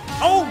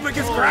 Oh, but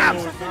gets grabbed.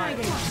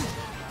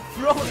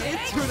 Thrown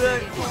into the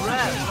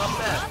grab, not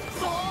bad.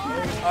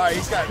 Alright,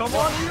 he's got it. Come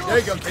on, There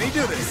you go. Can he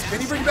do this?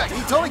 Can he bring it back?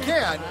 He totally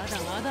can.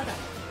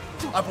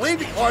 I believe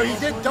he, or he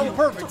did double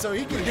perfect, so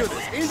he can do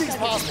this. Anything's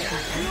possible.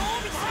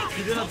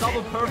 He did a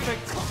double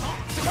perfect.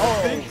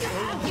 Oh.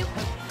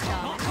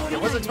 I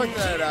wasn't expecting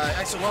that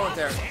extra moment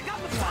there.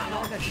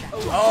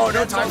 Oh,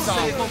 no time stop.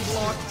 Safe on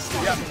block.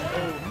 Yep.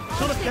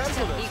 Should have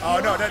cancelled it. Oh,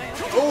 no.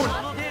 Oh,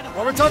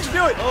 one more touch to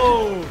do it.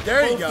 Oh,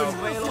 There you go.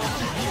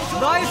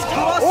 Nice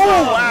cross.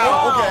 Oh,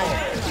 wow. Okay.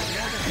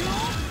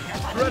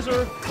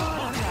 Pressure.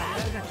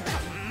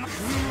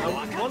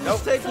 One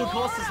mistake will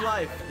cost his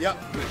life. Yep.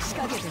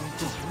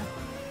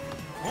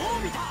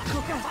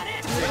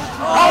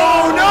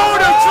 Oh, no,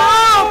 the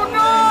trap!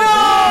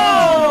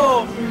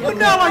 No!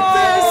 Not like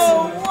this!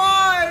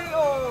 Why?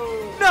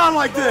 Oh. Not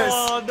like this!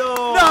 Oh,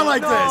 no. Not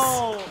like no. this!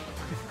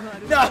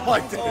 Not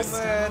like Oh, this!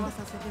 man.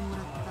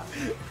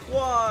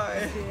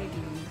 Why?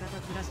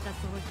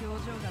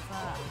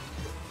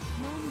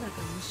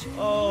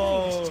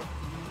 Oh.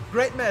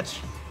 Great match.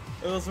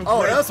 It was a Oh,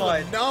 great that's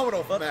fight.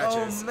 phenomenal But,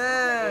 matches. oh,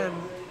 man.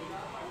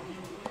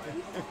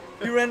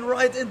 He ran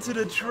right into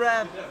the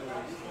trap.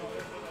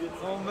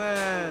 Oh,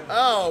 man.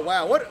 Oh,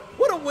 wow. What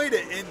a way to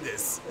end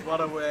this. What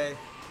a way.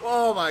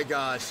 Oh, my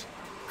gosh.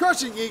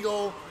 Crushing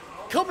Eagle,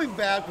 coming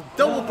back with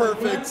double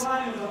perfect.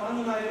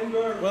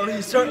 Well,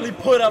 he certainly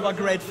put up a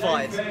great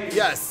fight.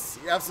 Yes,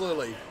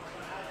 absolutely.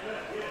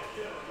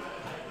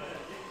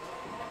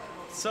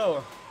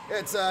 So,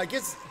 It's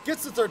gets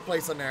the third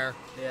place on there.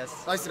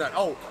 yes. Nicely done.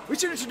 Oh, we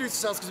should introduce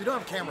ourselves because we don't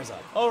have cameras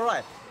up. All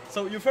right.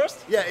 So, you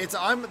first? Yeah,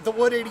 I'm the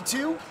Wood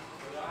 82.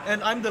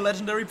 And I'm the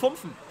legendary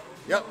Pumpfen.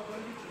 Yep.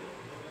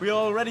 We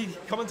already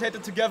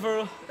commentated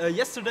together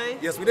yesterday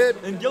Yes, we did.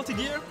 in Guilty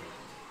Gear.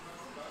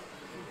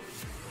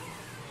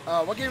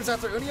 What game is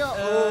after UNIEL?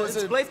 Oh, is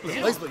it's it Blaze Blue.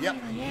 Blaze Blue, yep.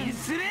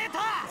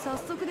 早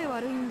速で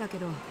悪いんだけ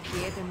ど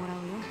消えてもらう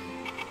よ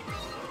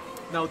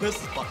Now this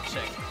is butt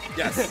check.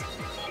 Yes. フ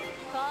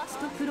ァース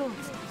トクロー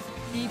ズ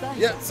リバイバ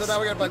Yeah, so now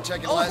we got a bunch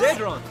checking Oh, lights. dead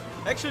run.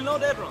 Actually, no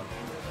dead run.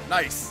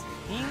 Nice.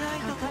 タ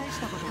カ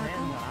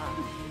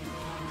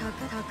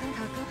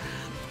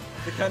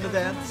The kind of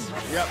dance.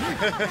 Yep.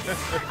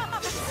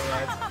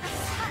 Alright.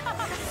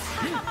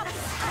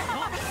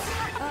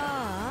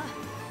 あ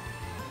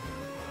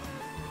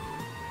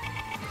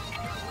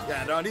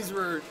Yeah, no, these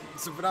were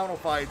some phenomenal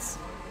fights.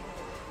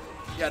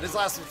 Yeah, these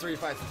last three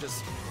fights were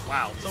just,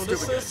 wow, So stupid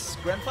this good. is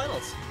grand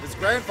finals. This is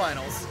grand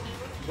finals.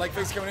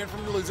 Blackface coming in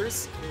from the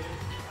losers.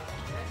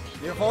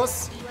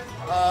 Neofos,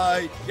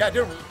 yeah,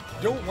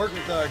 don't work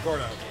with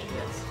Gordo.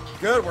 Yes.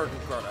 Good work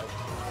with Gordo.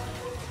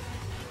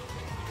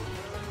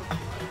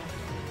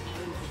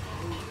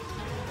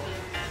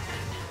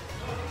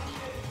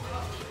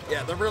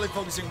 Yeah, they're really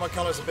focusing on what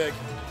colors are big.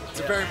 It's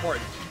very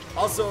important.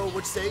 Also,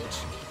 which stage,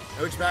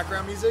 and which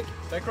background music.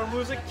 Background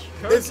music This,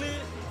 currently.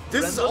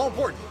 this is random. all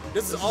important.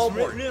 This is This all is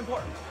important. really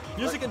important.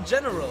 Music in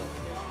general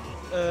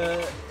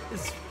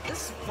is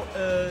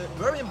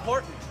very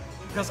important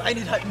because I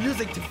need like,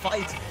 music to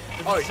fight.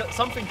 If Oh, it's yeah.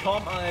 something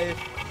calm, I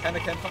kinda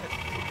can't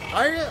fight.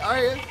 Are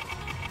you?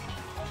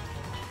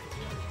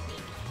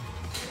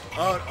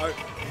 Oh,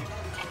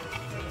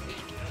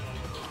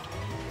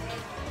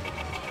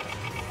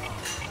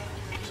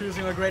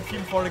 Choosing a great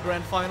theme for the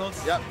grand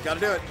finals. yep, gotta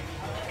do it.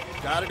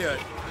 Gotta do it.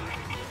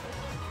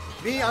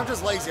 Me, I'm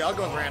just lazy. I'll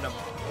go with random.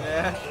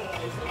 Yeah.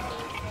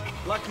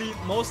 Luckily,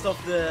 most of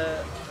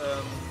the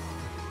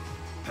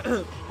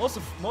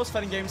most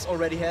fighting games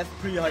already have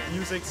pretty hype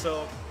music,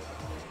 so.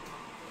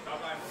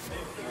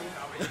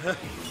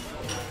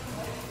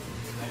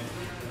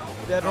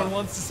 That one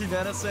wants to see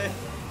Nana say.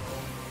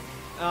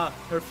 Ah,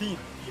 her feet.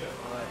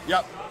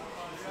 Yep.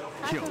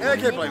 And I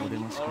can't blame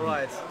him. All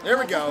right. There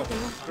we go.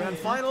 Grand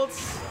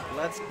finals.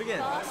 Let's begin.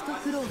 ファースト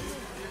クローズ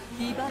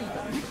リバイ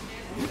バ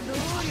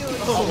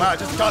Oh wow,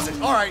 just does it.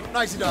 All right,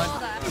 nicely done.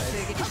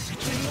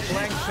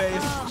 Blank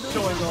face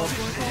showing off.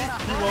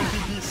 He won't be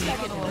decent.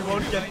 He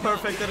won't get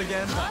perfected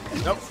again.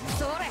 Nope.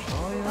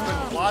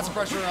 Lots of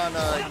pressure on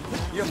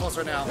UFOs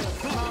right now.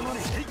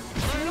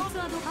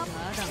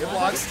 It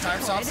blocks,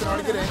 time stops in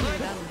order to get in.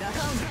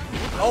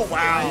 Oh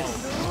wow.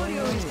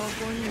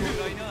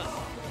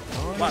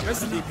 Wow,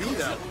 this is DP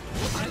though.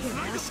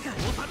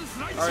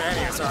 Alright,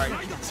 anyway, sorry.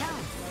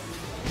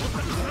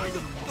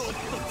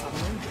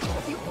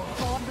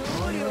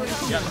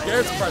 Yeah,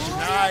 there's the pressure.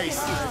 Nice.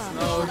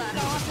 No,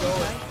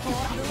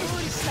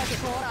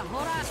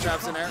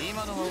 Traps in there.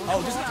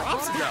 Oh, just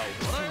drops it though.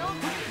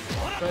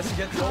 tries to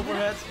get the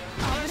overhead.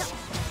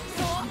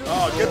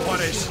 Oh, good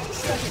punish.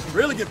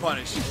 Really good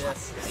punish.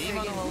 Yes.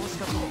 Well,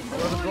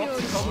 drops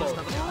the combo.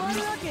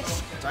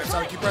 Time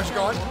stop, keep pressure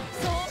going.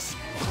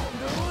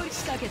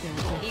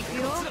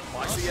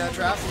 Watch the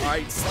trap.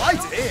 Alright,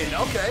 slides in.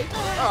 Okay.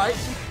 Alright.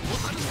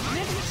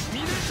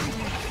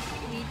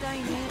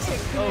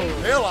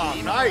 Oh, Real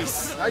off.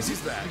 Nice. Nice use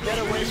of that. get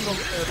away from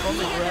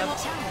the grab.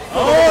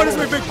 Oh, this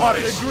is a big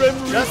punish. The Grim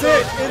That's Reaper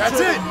it. That's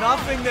into it.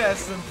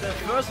 nothingness, and the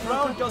first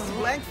round goes to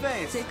blank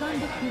face.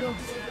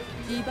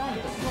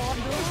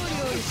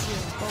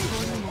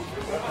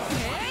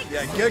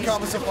 Yeah, good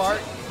combo so far.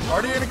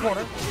 Already in the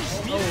corner.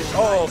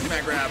 Oh,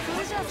 command grab.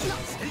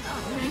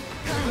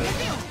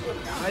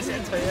 Nice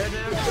anti-air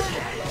there.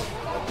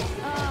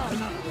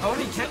 Oh,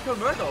 he can't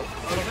convert out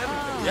of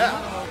everything. Yeah.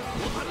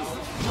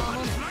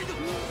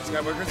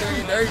 Skywalker's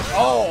there.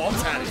 Oh,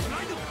 almost had it.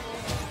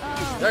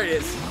 There he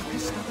is.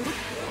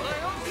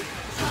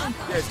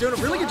 Yeah, he's doing a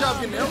really good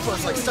job getting info.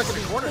 It's like stuck in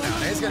the corner now.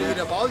 Now he's got to eat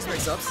up all these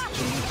mix-ups.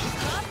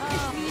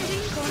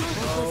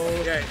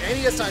 Yeah, and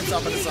he has time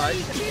stop on the side.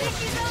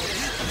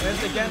 And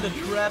again, the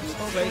traps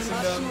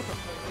facing them.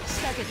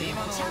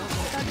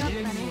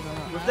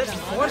 With that, he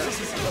forces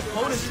his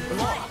opponent to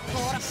block.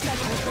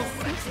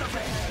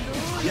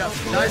 Yep,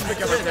 nice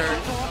pickup right there.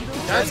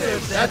 That's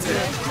it. That's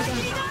it.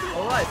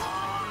 Alright.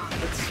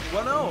 It's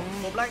 1-0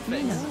 for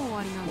Blackface.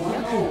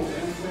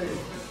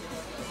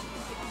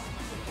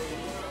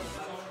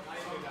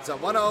 So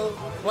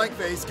 1-0, blank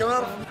face, coming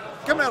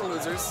out of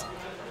losers.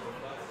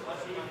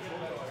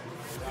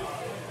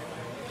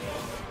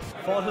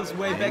 Fought his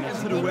way back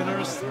into the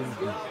winners.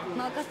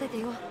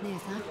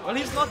 Well,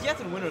 he's not yet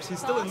in winners, he's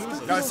still in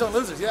losers. No, it's still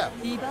losers, yeah.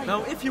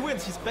 Now, if he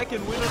wins, he's back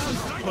in winners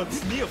and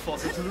puts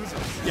Neophos into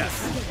losers. Yes.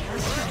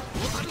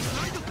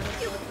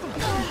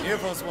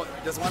 Neophos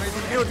doesn't want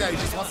anything to do with that, he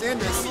just wants to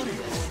end this.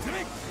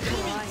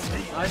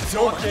 Nice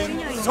So blocking.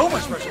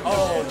 much pressure.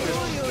 Oh, good.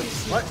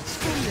 What?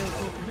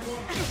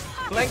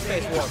 Blank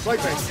face walk.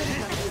 Blank face.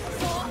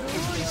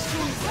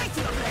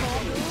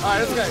 Alright,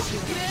 that's okay.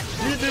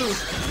 You do.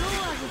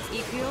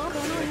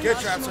 Good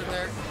traps right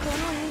there.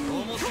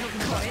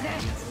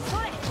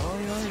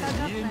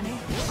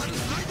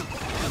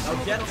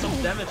 I'll get some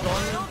damage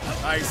on him.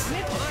 Nice.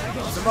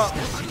 Close him up.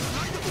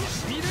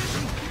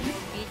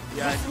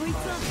 Yeah.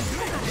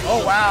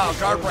 Oh wow,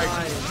 guard break.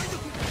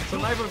 So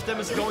neither of them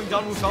is going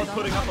down without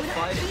putting up a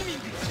fight.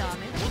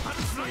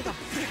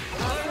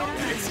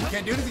 You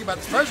can't do anything about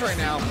this pressure right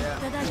now.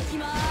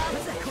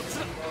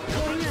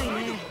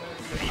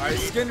 Alright,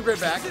 he's getting the grid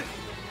back.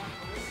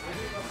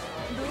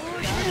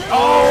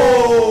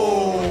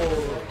 Oh!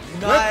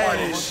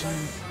 Nice.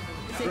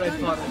 Great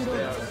punish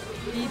there.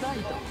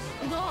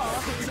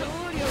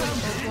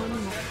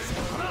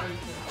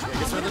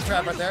 Gets rid of the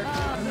trap right there.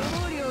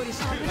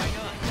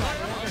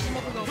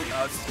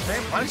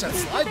 Same punish that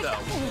slide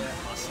though.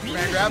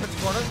 Man, grab at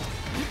the corner.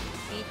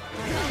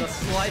 Just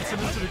slides him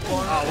into the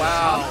corner. Oh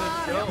wow.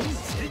 Go.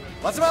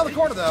 Let's him out of the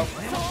corner though.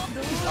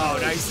 Oh,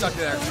 now he's stuck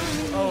there.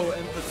 Oh,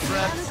 and the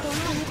traps.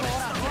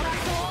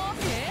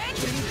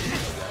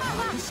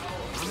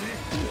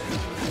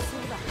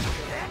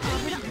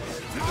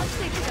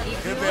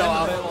 Good bail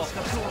out.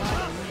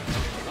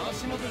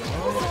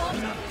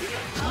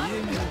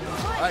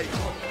 Right.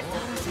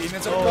 See,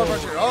 it's a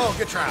pressure. Oh,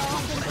 good trap.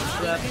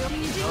 Trap.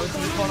 Oh, into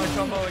the corner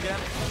combo again.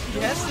 He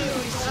has to.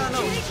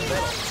 No, he's a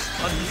battle.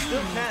 But he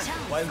still can.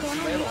 Why is he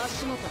battle?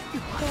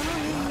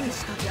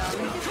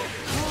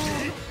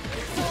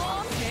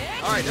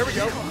 Alright, there we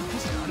go.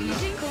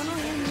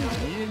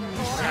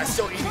 Yeah,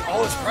 still eating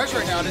all this pressure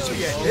right now. This should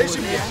be it. This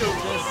should be it.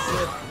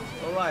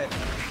 Alright.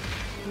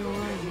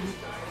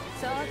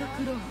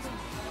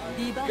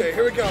 Okay,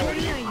 here we go.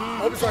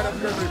 Hope it's right up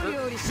here, Reaper.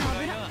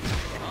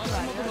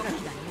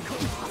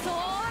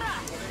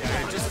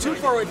 Yeah, just too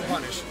far away to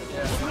punish.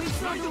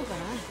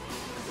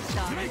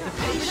 The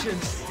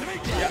patience.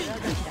 Yeah.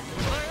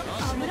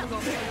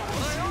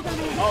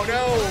 Oh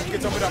no!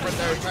 Gets opened up right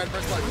there. Trying to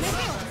press buttons.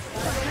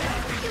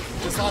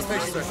 Just lost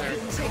patience right there.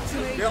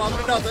 Deal on to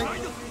nothing.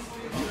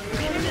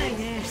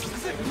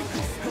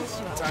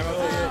 Time up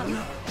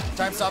the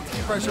time stop to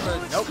keep pressure,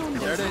 but nope.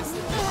 There it is.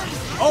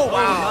 Oh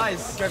wow! Oh,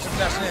 nice. Catch him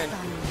dashing in.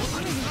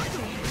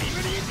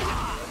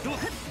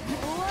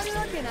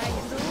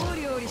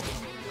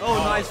 Oh,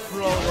 nice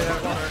throw there.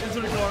 Into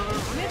the corner.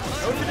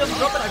 Oh, if he doesn't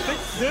drop it, I think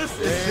this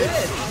is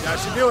it. That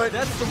should do it.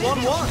 That's the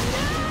 1-1.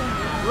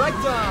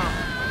 Breakdown.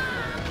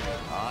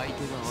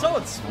 So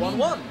it's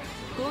 1-1.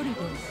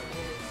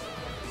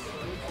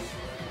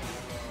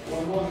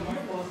 1-1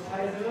 Neophos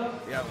ties it up.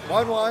 Yeah,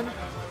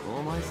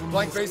 1-1.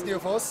 Blank face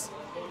Neophos.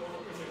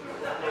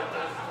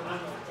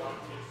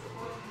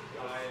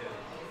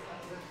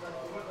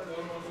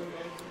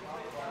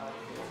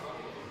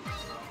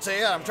 So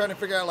yeah, I'm trying to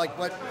figure out like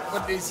what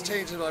needs to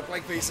change in like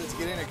blank faces to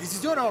get in there because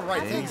he's doing all the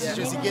right things. It's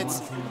just he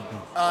gets,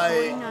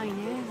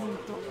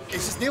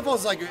 it's just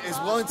Neopol's like is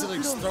willing to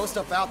like throw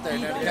stuff out there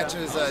and then catch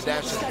his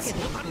dashes.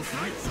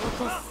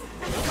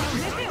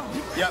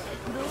 Yep.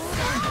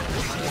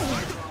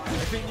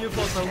 I think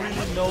Neopol's now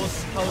really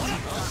knows how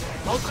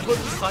to put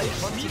the side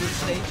onto the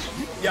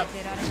stage. Yep.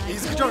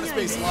 He's controlling the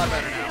space a lot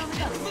better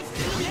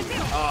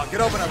now.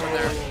 Good open up in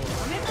there.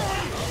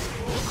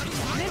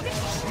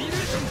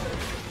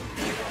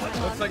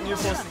 Looks like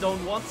Neopol's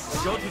don't want to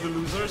go to the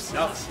losers.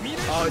 No.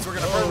 Oh, he's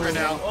working a perfect right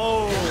now.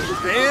 Oh,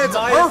 it's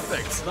nice,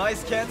 perfect.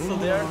 Nice cancel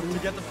there to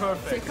get the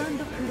perfect.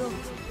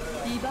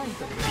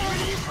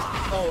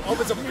 Oh,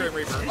 opens up a Great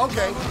Reaper.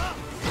 Okay.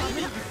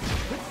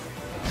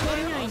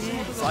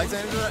 Slides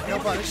in, no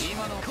punish.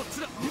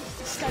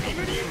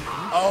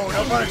 Oh,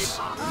 no punish.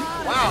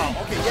 Wow.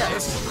 Okay, yeah,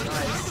 it's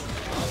nice.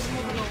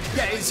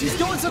 Yeah, he's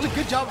doing such a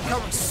good job of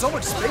covering so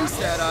much space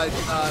that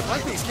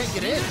Blackface can't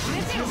get in.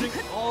 He's using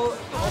all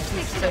of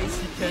his space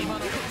he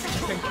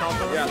can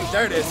cover. Yeah,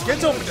 there it is.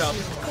 Gets opened up.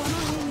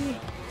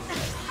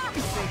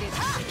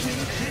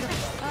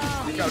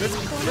 Yo, this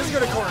is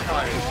gonna corner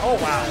climb. Oh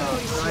wow.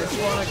 Nice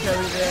corner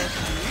carry there.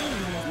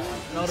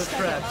 Now the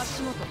trap.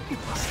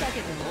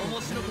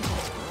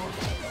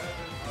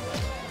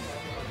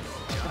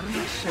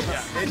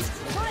 Yeah,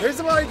 there's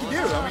a lot you can do.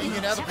 I mean, you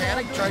can have the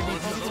panic, try to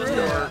beat through it,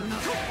 or...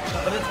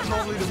 But it's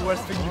probably the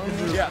worst thing you can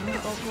do. Yeah.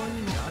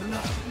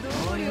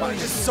 Wow,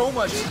 just so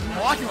much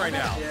blocking right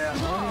now. Yeah.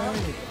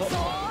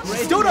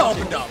 Still not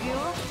opened up.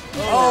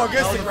 Oh,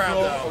 against the grab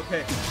though.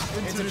 Okay.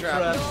 Into the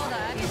trap.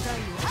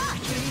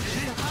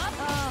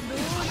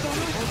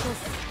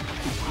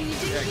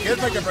 Yeah, good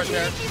pickup right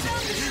there.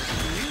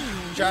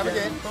 Trap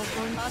again.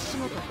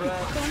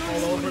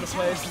 All over the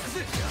place.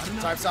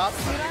 Time stop.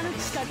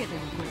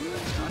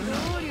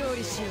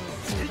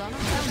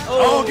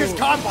 Oh, gets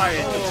caught by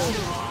it.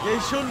 Oh. Yeah,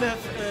 he shouldn't have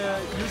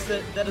used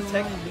that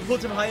attack.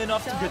 Put him high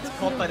enough to get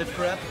caught by the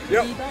trap.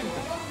 Yep. I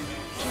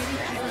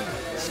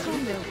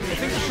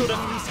think he should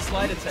have used the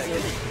slide attack.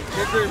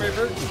 Good Great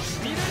Reaper.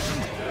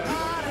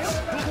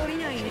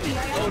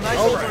 Oh, nice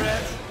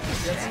overhead.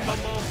 Gets a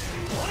combo.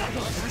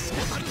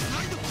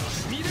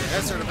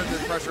 That's sort of put the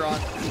pressure on.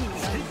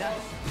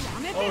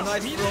 Oh,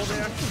 nice throw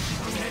there.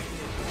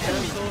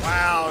 Cancel.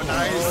 Wow,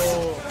 nice.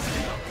 Oh.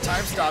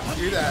 Time stop to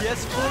do that. He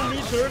has full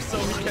meter, so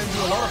he can do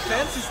a lot of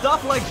fancy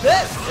stuff like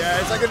this. Yeah,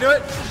 it's like I do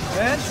it.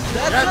 And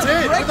that's it. a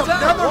With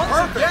breakdown another once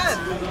perfect. again.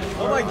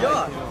 Oh my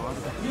god.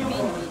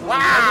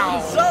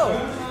 Wow.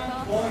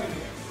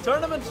 So,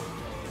 tournament.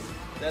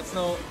 That's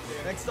no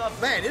next up.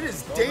 Man, it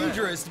is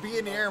dangerous to be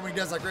in the air when he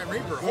does like Grand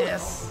Reaper. Oh.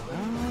 Yes.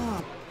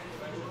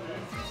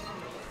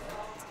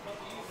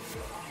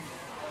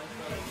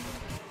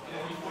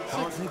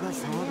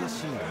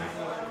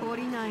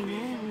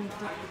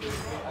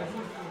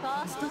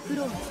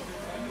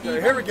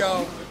 Here we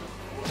go.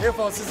 Here,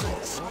 folks, is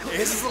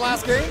this the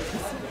last game?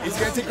 He's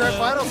going to take grand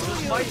finals?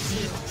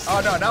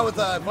 Oh, no, not with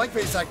a blank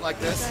face act like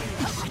this.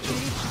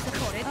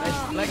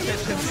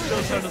 Blackface can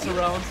still turn us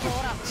around.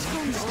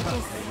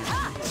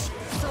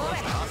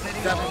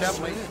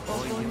 Definitely.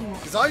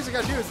 Because all he's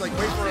got to do is like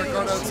wait for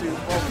Ricardo to,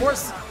 well,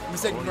 force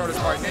mistake Ricardo's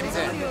part, and then he's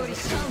in.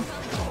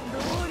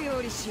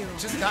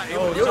 Just not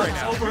able to do it right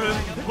now. Over him,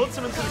 puts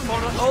him into the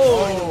corner.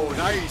 Oh,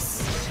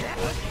 nice.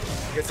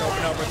 Gets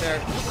opened up right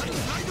there.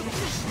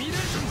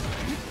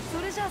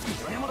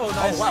 Oh,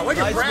 nice. Oh, wow, look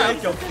at Nice grab.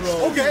 wake-up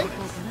throw. Okay.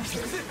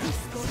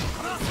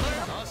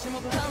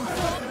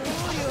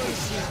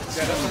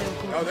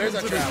 Yeah, oh, there's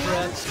that trap.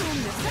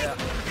 Yeah.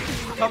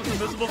 Comes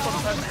invisible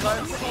from time to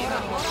time.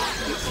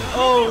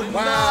 Oh,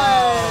 Wow.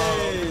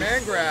 nice.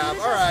 Man grab.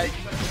 All right.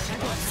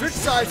 Switch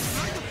sides.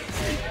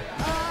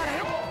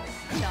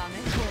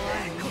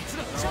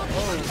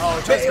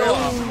 Oh, just go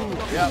off.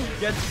 Yep.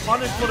 Gets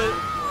punished for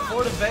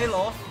the veil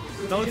off.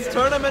 Now it's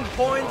tournament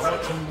points.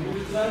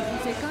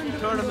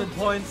 Tournament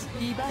points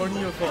for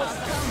Neoforce.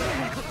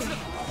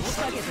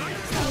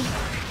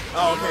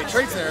 Oh, okay.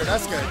 Trades there.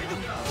 That's good.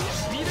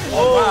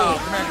 Oh, wow.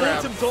 Command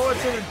grab. Pulled him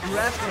towards him and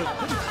grabbed him.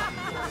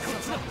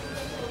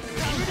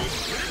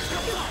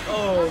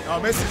 Oh,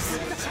 misses.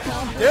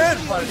 Good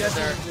punish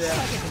there. Yeah,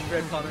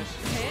 great punish.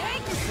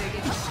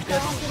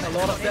 Gets a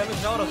lot of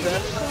damage out of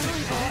that.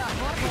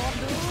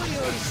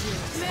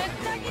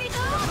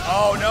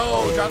 Oh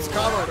no, drops the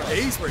combo.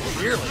 Ace for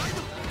dearly.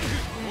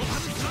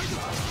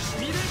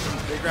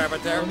 Big grab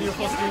right there.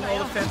 Neoforce doing all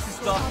the fancy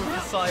stuff with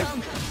the scythe.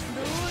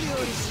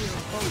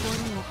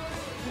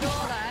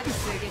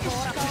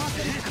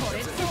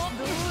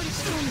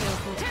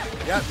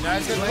 Yep, now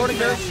he's getting 40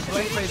 there.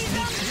 Blackface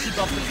needs to keep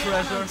up the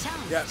pressure.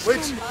 Yeah,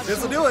 which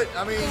this will do it.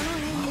 I mean,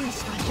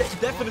 He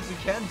definitely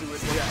can do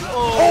it. Yeah.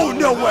 oh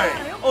no way.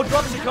 Oh,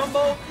 drops the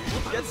combo.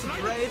 Gets the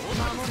trade.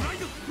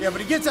 Yeah,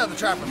 but he gets out of the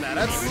trap from that.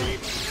 That's good.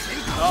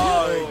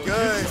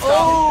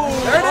 Oh,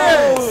 There it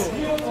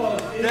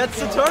is. That's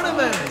the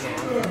tournament.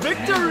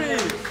 Victory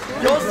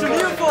goes to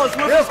Neoforce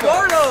with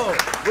Ricardo.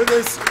 With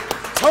his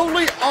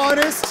totally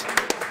honest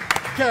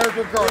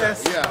character card.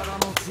 Yes. Yeah.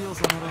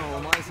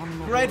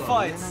 Great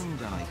fights.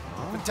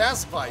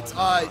 fantastic fights.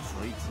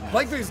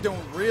 Blankface is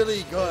doing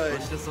really good.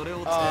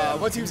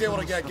 Once he was able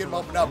to get him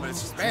opened up, but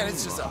it's just, man,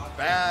 it's just a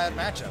bad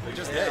matchup. It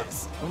just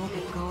is.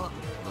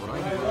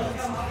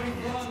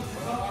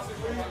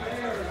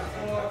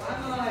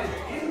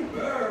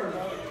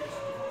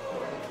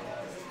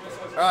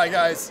 All right,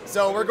 guys.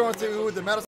 So we're going through the medal.